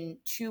in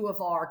two of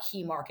our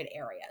key market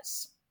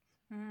areas.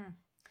 Mm.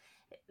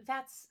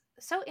 That's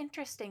so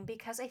interesting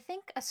because I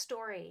think a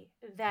story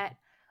that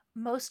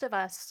most of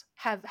us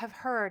have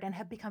heard and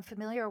have become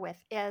familiar with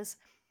is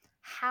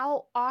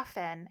how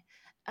often,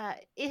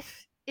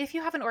 if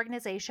you have an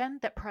organization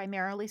that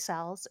primarily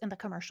sells in the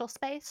commercial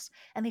space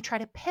and they try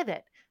to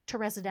pivot to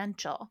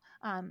residential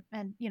and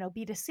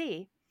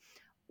B2C,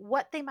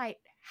 what they might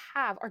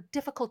have are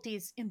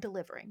difficulties in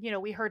delivering.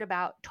 We heard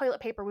about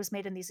toilet paper was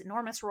made in these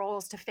enormous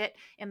rolls to fit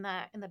in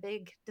the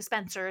big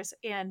dispensers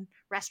in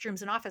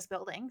restrooms and office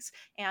buildings.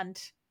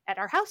 And at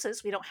our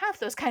houses, we don't have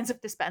those kinds of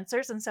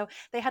dispensers. And so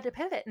they had to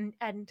pivot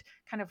and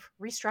kind of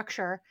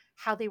restructure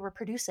how they were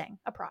producing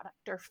a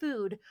product. Or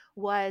food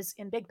was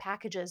in big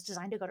packages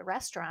designed to go to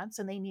restaurants,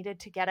 and they needed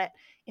to get it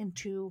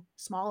into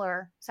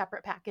smaller,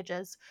 separate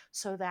packages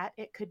so that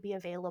it could be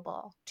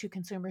available to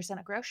consumers in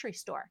a grocery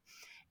store.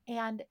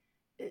 And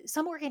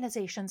some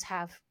organizations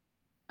have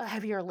a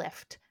heavier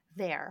lift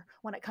there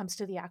when it comes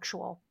to the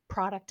actual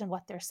product and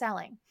what they're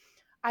selling.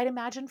 I'd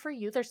imagine for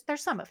you, there's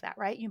some of that,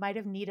 right? You might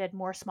have needed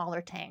more smaller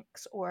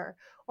tanks or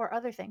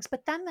other things,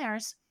 but then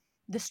there's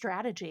the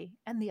strategy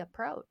and the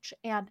approach.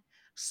 And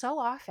so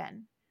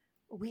often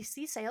we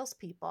see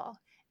salespeople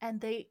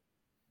and they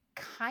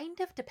kind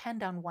of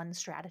depend on one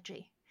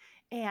strategy,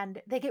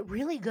 and they get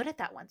really good at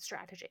that one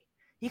strategy.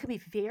 you can be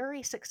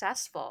very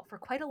successful for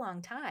quite a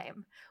long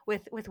time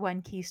with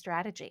one key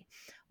strategy.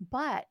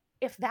 But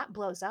if that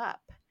blows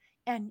up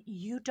and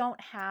you don't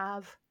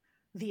have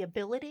the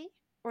ability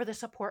or the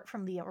support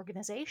from the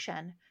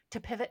organization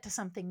to pivot to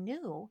something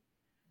new,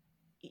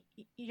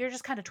 you're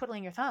just kind of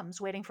twiddling your thumbs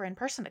waiting for in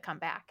person to come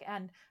back.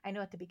 And I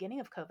know at the beginning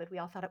of COVID, we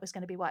all thought it was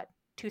going to be what,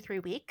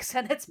 2-3 weeks,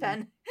 and it's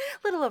been a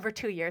little over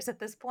 2 years at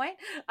this point.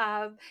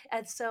 And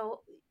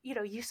so,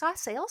 you saw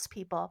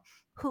salespeople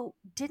who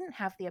didn't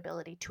have the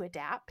ability to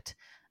adapt,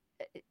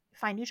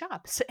 find new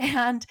jobs,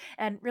 and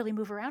really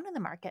move around in the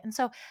market. And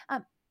so,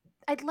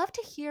 I'd love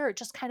to hear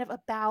just kind of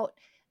about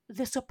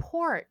the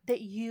support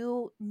that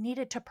you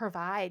needed to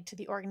provide to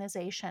the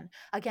organization.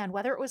 Again,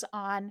 whether it was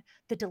on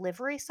the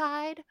delivery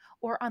side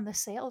or on the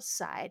sales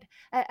side.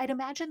 I'd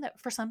imagine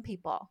that for some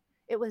people,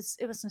 it was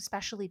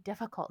especially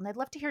difficult. And I'd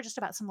love to hear just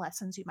about some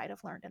lessons you might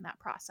have learned in that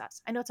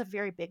process. I know it's a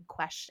very big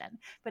question,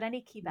 but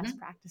any key best Mhm.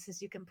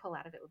 practices you can pull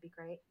out of it would be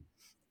great.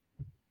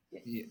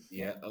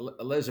 Yeah,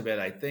 Elizabeth,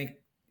 I think,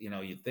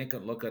 you think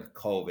and look at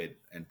COVID,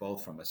 and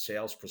both from a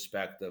sales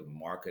perspective,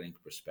 marketing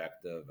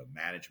perspective, a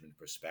management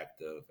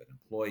perspective, an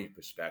employee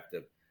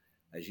perspective.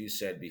 As you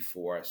said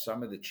before,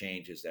 some of the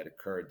changes that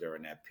occurred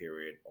during that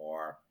period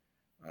are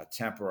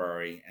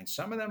temporary, and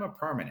some of them are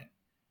permanent.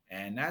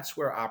 And that's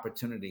where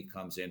opportunity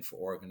comes in for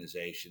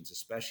organizations,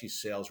 especially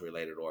sales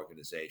related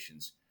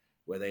organizations,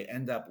 where they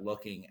end up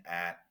looking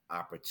at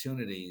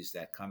opportunities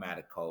that come out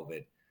of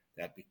COVID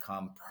that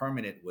become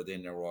permanent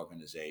within their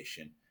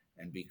organization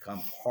and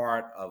become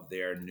part of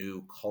their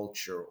new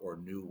culture or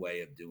new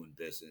way of doing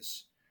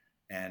business.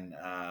 And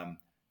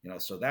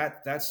so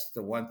that's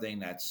the one thing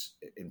that's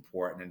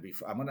important. And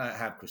before, I'm going to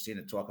have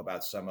Christina talk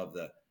about some of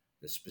the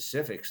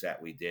specifics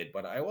that we did,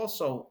 but I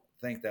also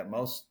think that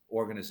most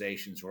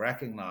organizations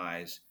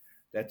recognize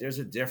that there's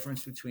a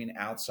difference between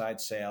outside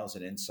sales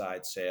and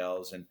inside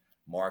sales and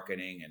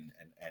marketing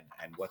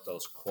and what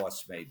those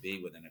costs may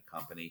be within a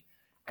company.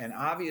 And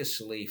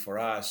obviously, for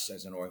us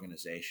as an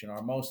organization,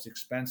 our most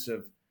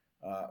expensive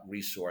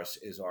resource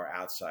is our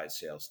outside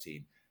sales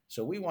team.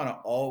 So we want to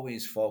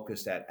always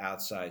focus that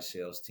outside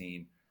sales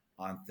team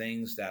on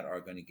things that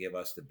are going to give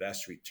us the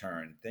best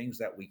return, things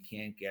that we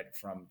can't get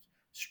from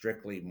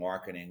strictly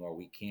marketing or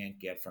we can't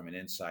get from an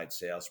inside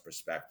sales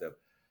perspective.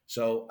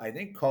 So I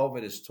think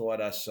COVID has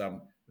taught us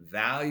some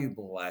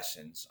valuable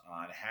lessons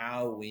on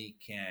how we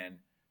can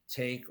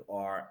take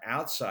our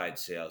outside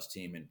sales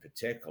team in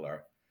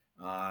particular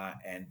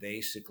and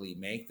basically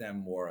make them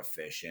more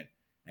efficient.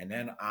 And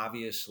then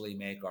obviously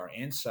make our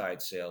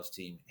inside sales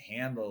team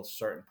handle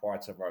certain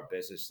parts of our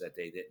business that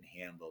they didn't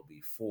handle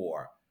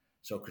before.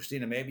 So,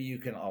 Christina, maybe you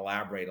can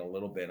elaborate a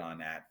little bit on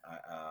that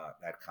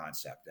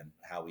concept and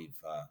how we've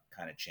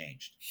kind of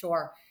changed.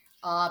 Sure.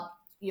 Uh,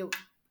 you know,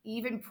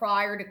 even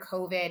prior to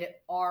COVID,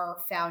 our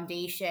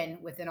foundation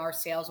within our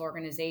sales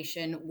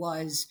organization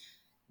was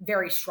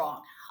very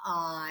strong.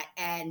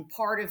 And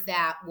part of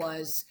that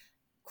was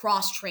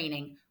cross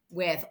training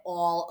with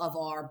all of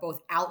our both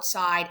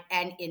outside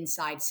and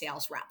inside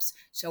sales reps.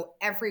 So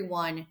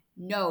everyone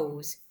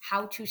knows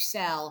how to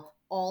sell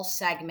all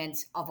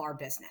segments of our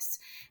business.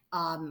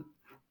 Um,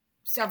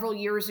 Several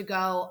years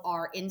ago,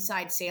 our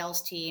inside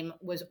sales team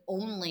was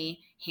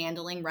only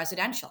handling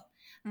residential.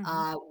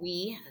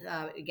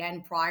 Mm-hmm.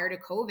 Again, prior to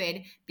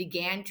COVID,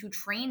 began to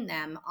train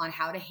them on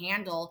how to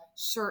handle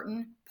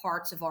certain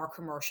parts of our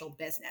commercial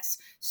business.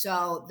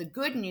 So the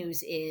good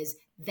news is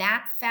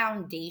that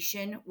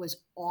foundation was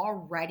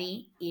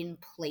already in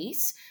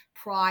place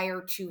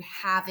prior to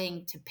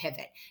having to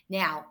pivot.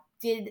 Now,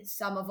 did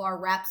some of our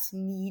reps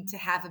need to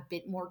have a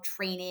bit more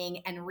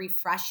training and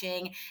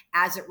refreshing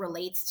as it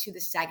relates to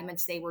the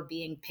segments they were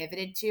being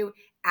pivoted to?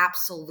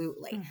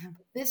 Absolutely. Mm-hmm.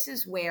 This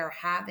is where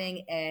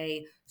having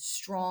a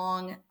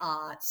strong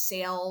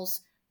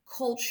sales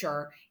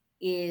culture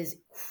is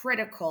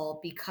critical,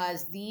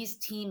 because these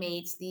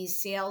teammates,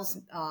 these sales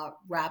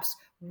reps,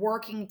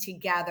 working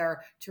together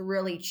to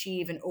really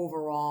achieve an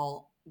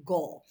overall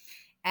goal.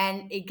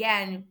 And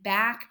again,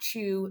 back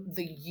to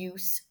the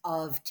use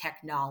of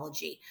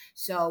technology.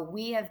 So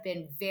we have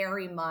been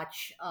very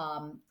much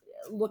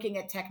looking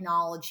at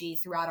technology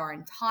throughout our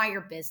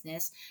entire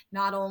business,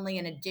 not only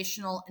an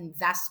additional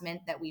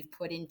investment that we've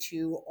put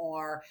into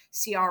our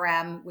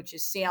CRM, which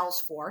is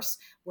Salesforce,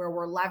 where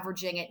we're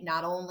leveraging it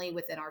not only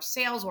within our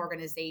sales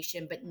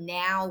organization, but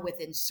now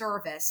within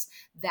service.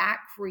 That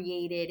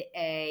created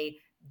a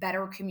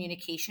better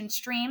communication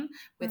stream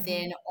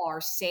within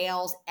our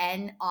sales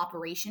and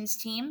operations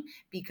team,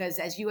 because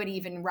as you had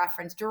even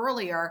referenced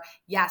earlier,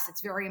 yes,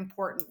 it's very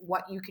important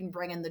what you can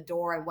bring in the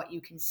door and what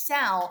you can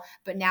sell,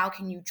 but now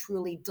can you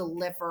truly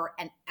deliver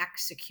and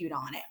execute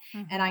on it?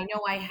 Mm-hmm. And I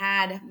know I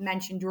had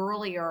mentioned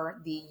earlier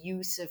the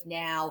use of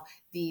now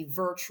the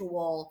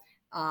virtual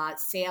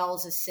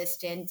sales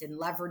assistant and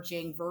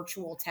leveraging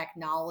virtual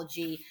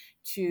technology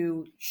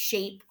to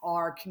shape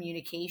our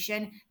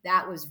communication.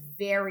 That was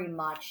very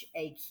much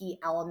a key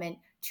element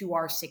to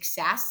our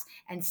success.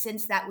 And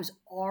since that was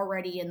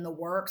already in the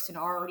works and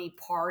already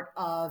part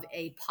of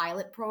a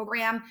pilot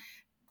program,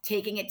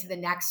 taking it to the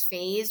next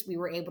phase, we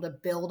were able to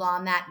build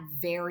on that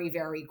very,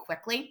 very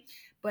quickly.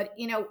 But,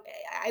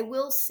 I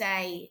will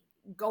say,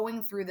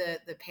 going through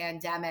the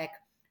pandemic,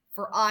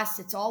 for us,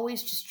 it's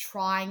always just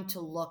trying to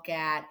look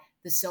at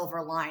the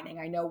silver lining.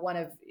 I know one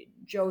of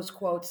Joe's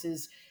quotes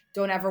is,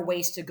 don't ever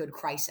waste a good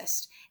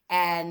crisis.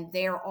 And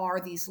there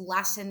are these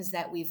lessons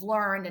that we've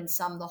learned, and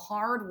some the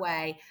hard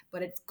way,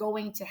 but it's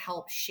going to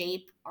help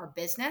shape our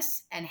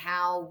business and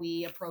how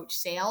we approach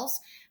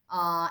sales,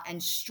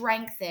 and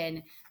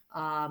strengthen,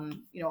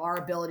 our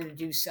ability to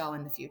do so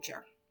in the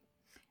future.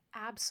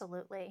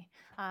 Absolutely.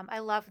 I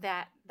love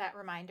that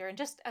reminder. And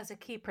just as a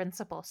key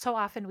principle, so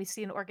often we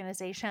see in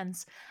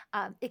organizations,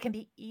 it can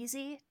be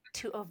easy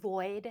to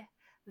avoid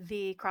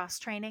the cross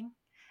training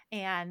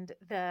and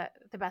the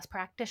best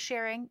practice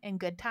sharing in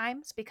good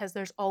times because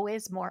there's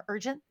always more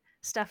urgent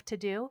stuff to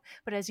do.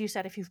 But as you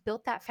said, if you've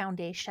built that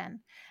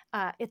foundation,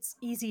 it's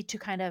easy to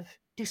kind of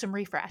do some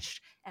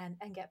refresh and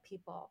get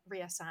people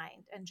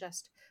reassigned and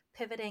just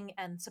pivoting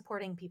and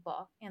supporting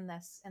people in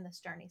this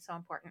journey. So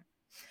important.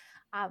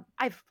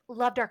 I've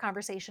loved our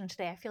conversation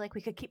today. I feel like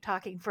we could keep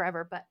talking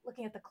forever, but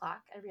looking at the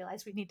clock, I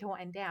realize we need to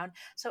wind down.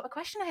 So, a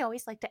question I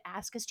always like to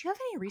ask is, do you have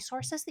any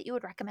resources that you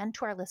would recommend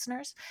to our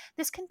listeners?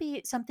 This can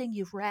be something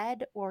you've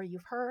read or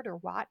you've heard or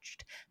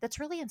watched that's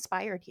really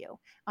inspired you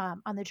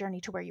on the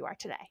journey to where you are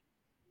today.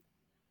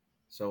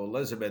 So,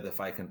 Elizabeth, if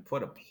I can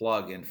put a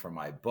plug in for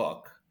my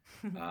book,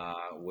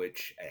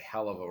 which A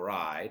Hell of a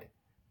Ride,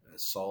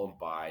 sold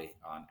by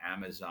on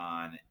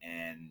Amazon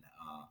and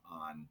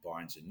on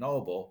Barnes and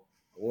Noble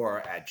or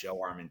at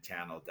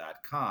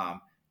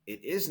joearmentano.com.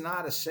 It is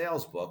not a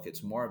sales book.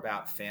 It's more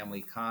about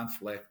family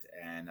conflict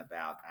and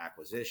about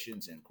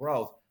acquisitions and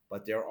growth.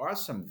 But there are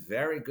some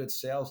very good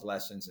sales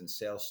lessons and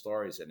sales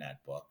stories in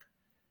that book.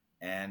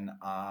 And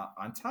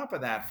on top of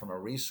that, from a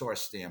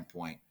resource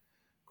standpoint,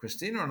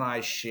 Christina and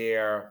I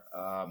share,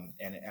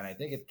 and I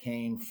think it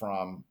came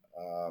from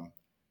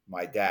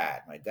my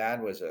dad. My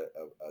dad was a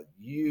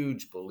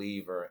huge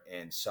believer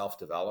in self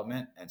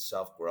development and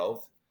self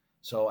growth.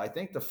 So I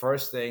think the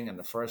first thing and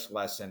the first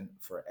lesson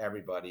for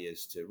everybody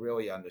is to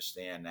really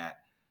understand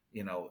that,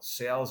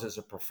 sales is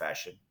a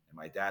profession. And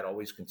my dad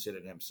always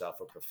considered himself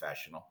a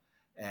professional.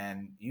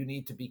 And you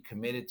need to be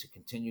committed to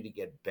continue to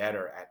get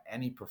better at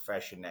any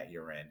profession that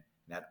you're in.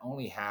 And that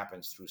only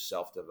happens through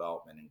self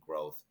development and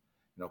growth.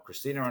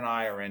 Christina and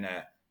I are in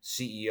a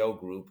CEO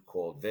group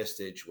called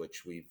Vistage,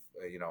 which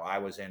I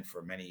was in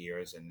for many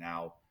years, and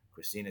now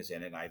Christina's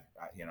in it.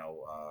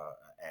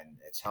 And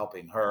it's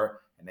helping her.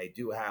 And they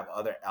do have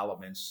other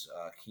elements,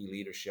 key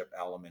leadership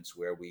elements,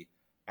 where we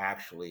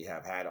actually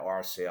have had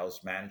our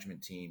sales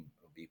management team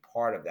be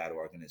part of that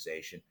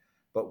organization.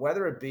 But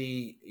whether it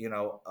be,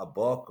 a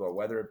book, or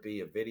whether it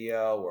be a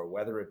video, or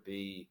whether it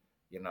be,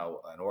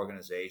 an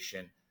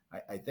organization,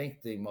 I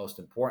think the most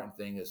important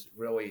thing is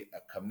really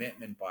a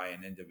commitment by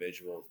an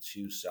individual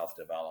to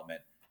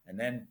self-development. And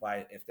then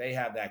if they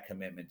have that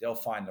commitment, they'll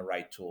find the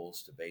right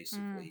tools to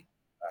basically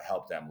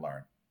help them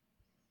learn.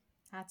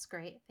 That's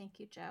great. Thank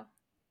you, Joe.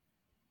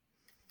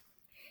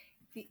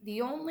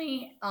 The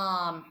only,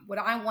 what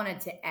I wanted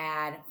to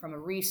add from a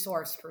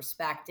resource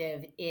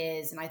perspective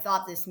is, and I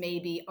thought this may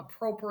be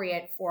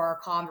appropriate for our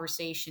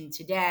conversation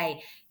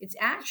today, it's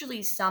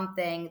actually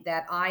something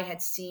that I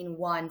had seen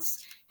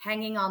once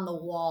hanging on the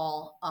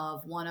wall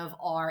of one of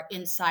our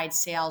inside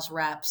sales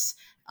reps,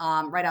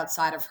 right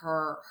outside of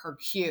her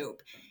cube.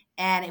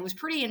 And it was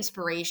pretty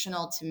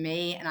inspirational to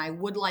me, and I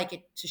would like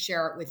it to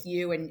share it with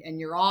you and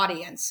your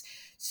audience.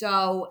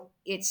 So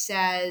it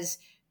says,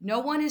 no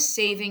one is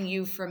saving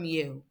you from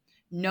you.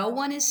 No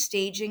one is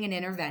staging an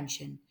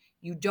intervention.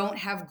 You don't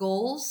have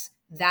goals.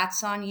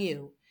 That's on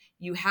you.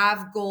 You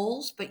have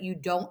goals, but you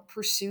don't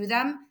pursue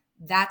them.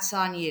 That's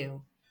on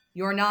you.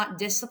 You're not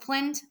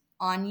disciplined.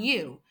 On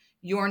you.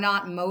 You're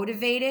not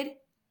motivated.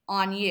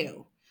 On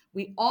you.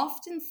 We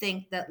often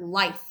think that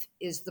life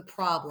is the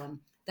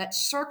problem, that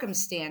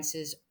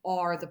circumstances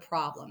are the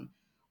problem.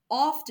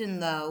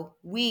 Often, though,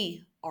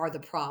 we are the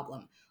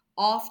problem.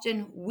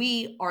 Often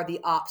we are the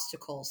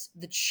obstacles,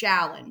 the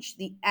challenge,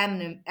 the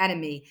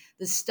enemy,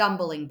 the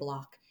stumbling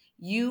block.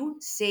 You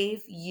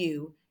save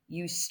you.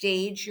 You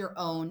stage your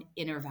own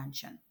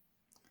intervention.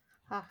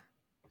 Oh,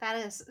 that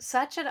is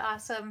such an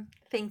awesome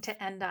thing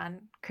to end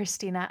on,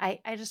 Christina.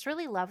 I just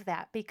really love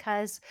that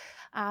because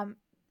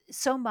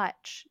so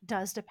much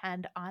does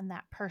depend on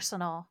that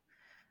personal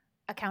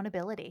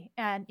accountability.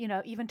 And,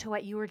 even to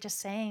what you were just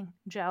saying,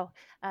 Joe,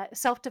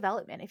 self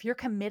development. If you're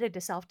committed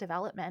to self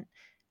development,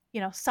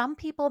 some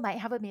people might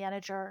have a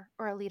manager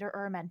or a leader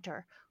or a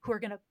mentor who are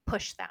going to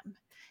push them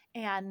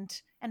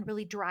and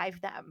really drive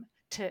them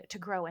to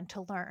grow and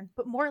to learn.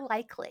 But more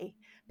likely,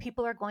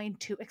 people are going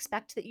to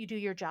expect that you do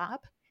your job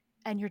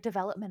and your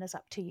development is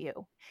up to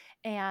you.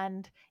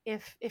 And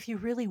if you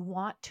really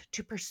want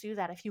to pursue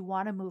that, if you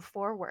want to move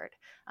forward,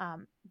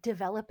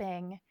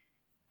 developing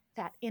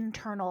that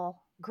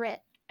internal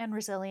grit and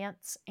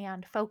resilience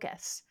and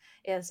focus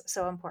is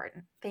so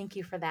important. Thank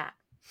you for that.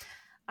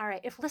 All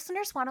right. If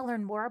listeners want to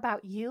learn more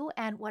about you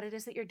and what it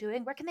is that you're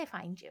doing, where can they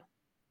find you?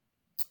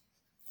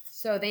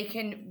 So they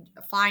can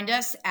find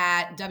us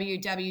at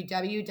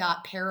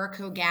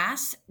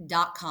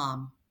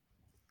www.paracogas.com.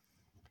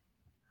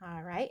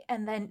 All right.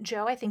 And then,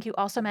 Joe, I think you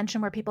also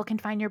mentioned where people can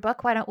find your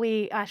book. Why don't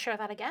we share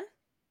that again?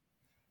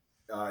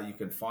 You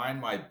can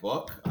find my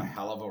book, A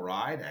Hell of a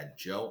Ride, at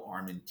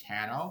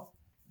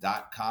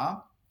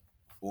joearmentano.com,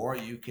 or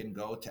you can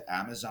go to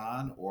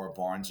Amazon or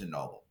Barnes &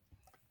 Noble.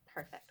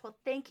 Perfect. Well,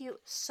 thank you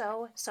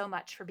so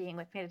much for being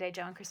with me today,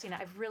 Joe and Christina.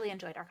 I've really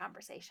enjoyed our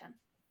conversation.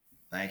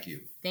 Thank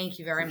you. Thank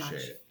you very much.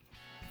 Appreciate it.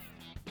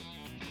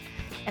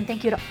 And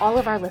thank you to all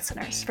of our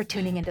listeners for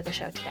tuning into the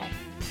show today.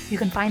 You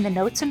can find the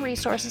notes and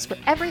resources for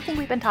everything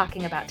we've been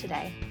talking about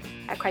today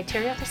at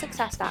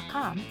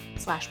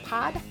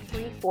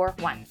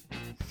criteriaforsuccess.com/pod341.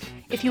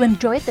 If you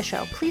enjoyed the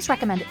show, please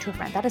recommend it to a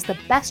friend. That is the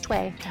best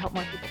way to help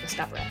more people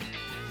discover it.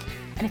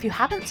 And if you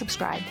haven't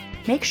subscribed,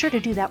 make sure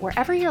to do that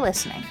wherever you're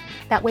listening.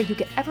 That way you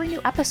get every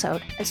new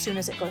episode as soon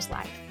as it goes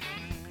live.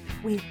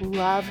 We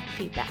love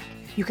feedback.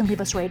 You can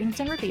leave us ratings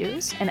and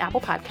reviews in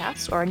Apple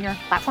Podcasts or in your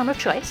platform of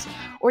choice,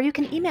 or you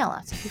can email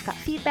us if you've got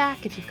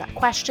feedback, if you've got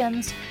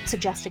questions,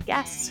 suggested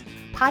guests,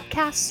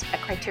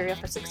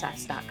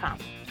 podcasts@criteriaforsuccess.com.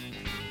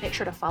 Make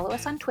sure to follow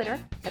us on Twitter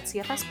at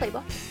CFS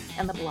Playbook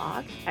and the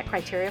blog at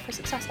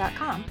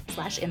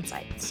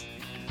criteriaforsuccess.com/insights.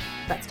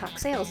 Let's Talk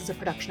Sales is a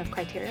production of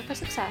Criteria for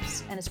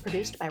Success and is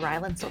produced by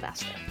Rylan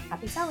Sylvester.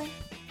 Happy selling!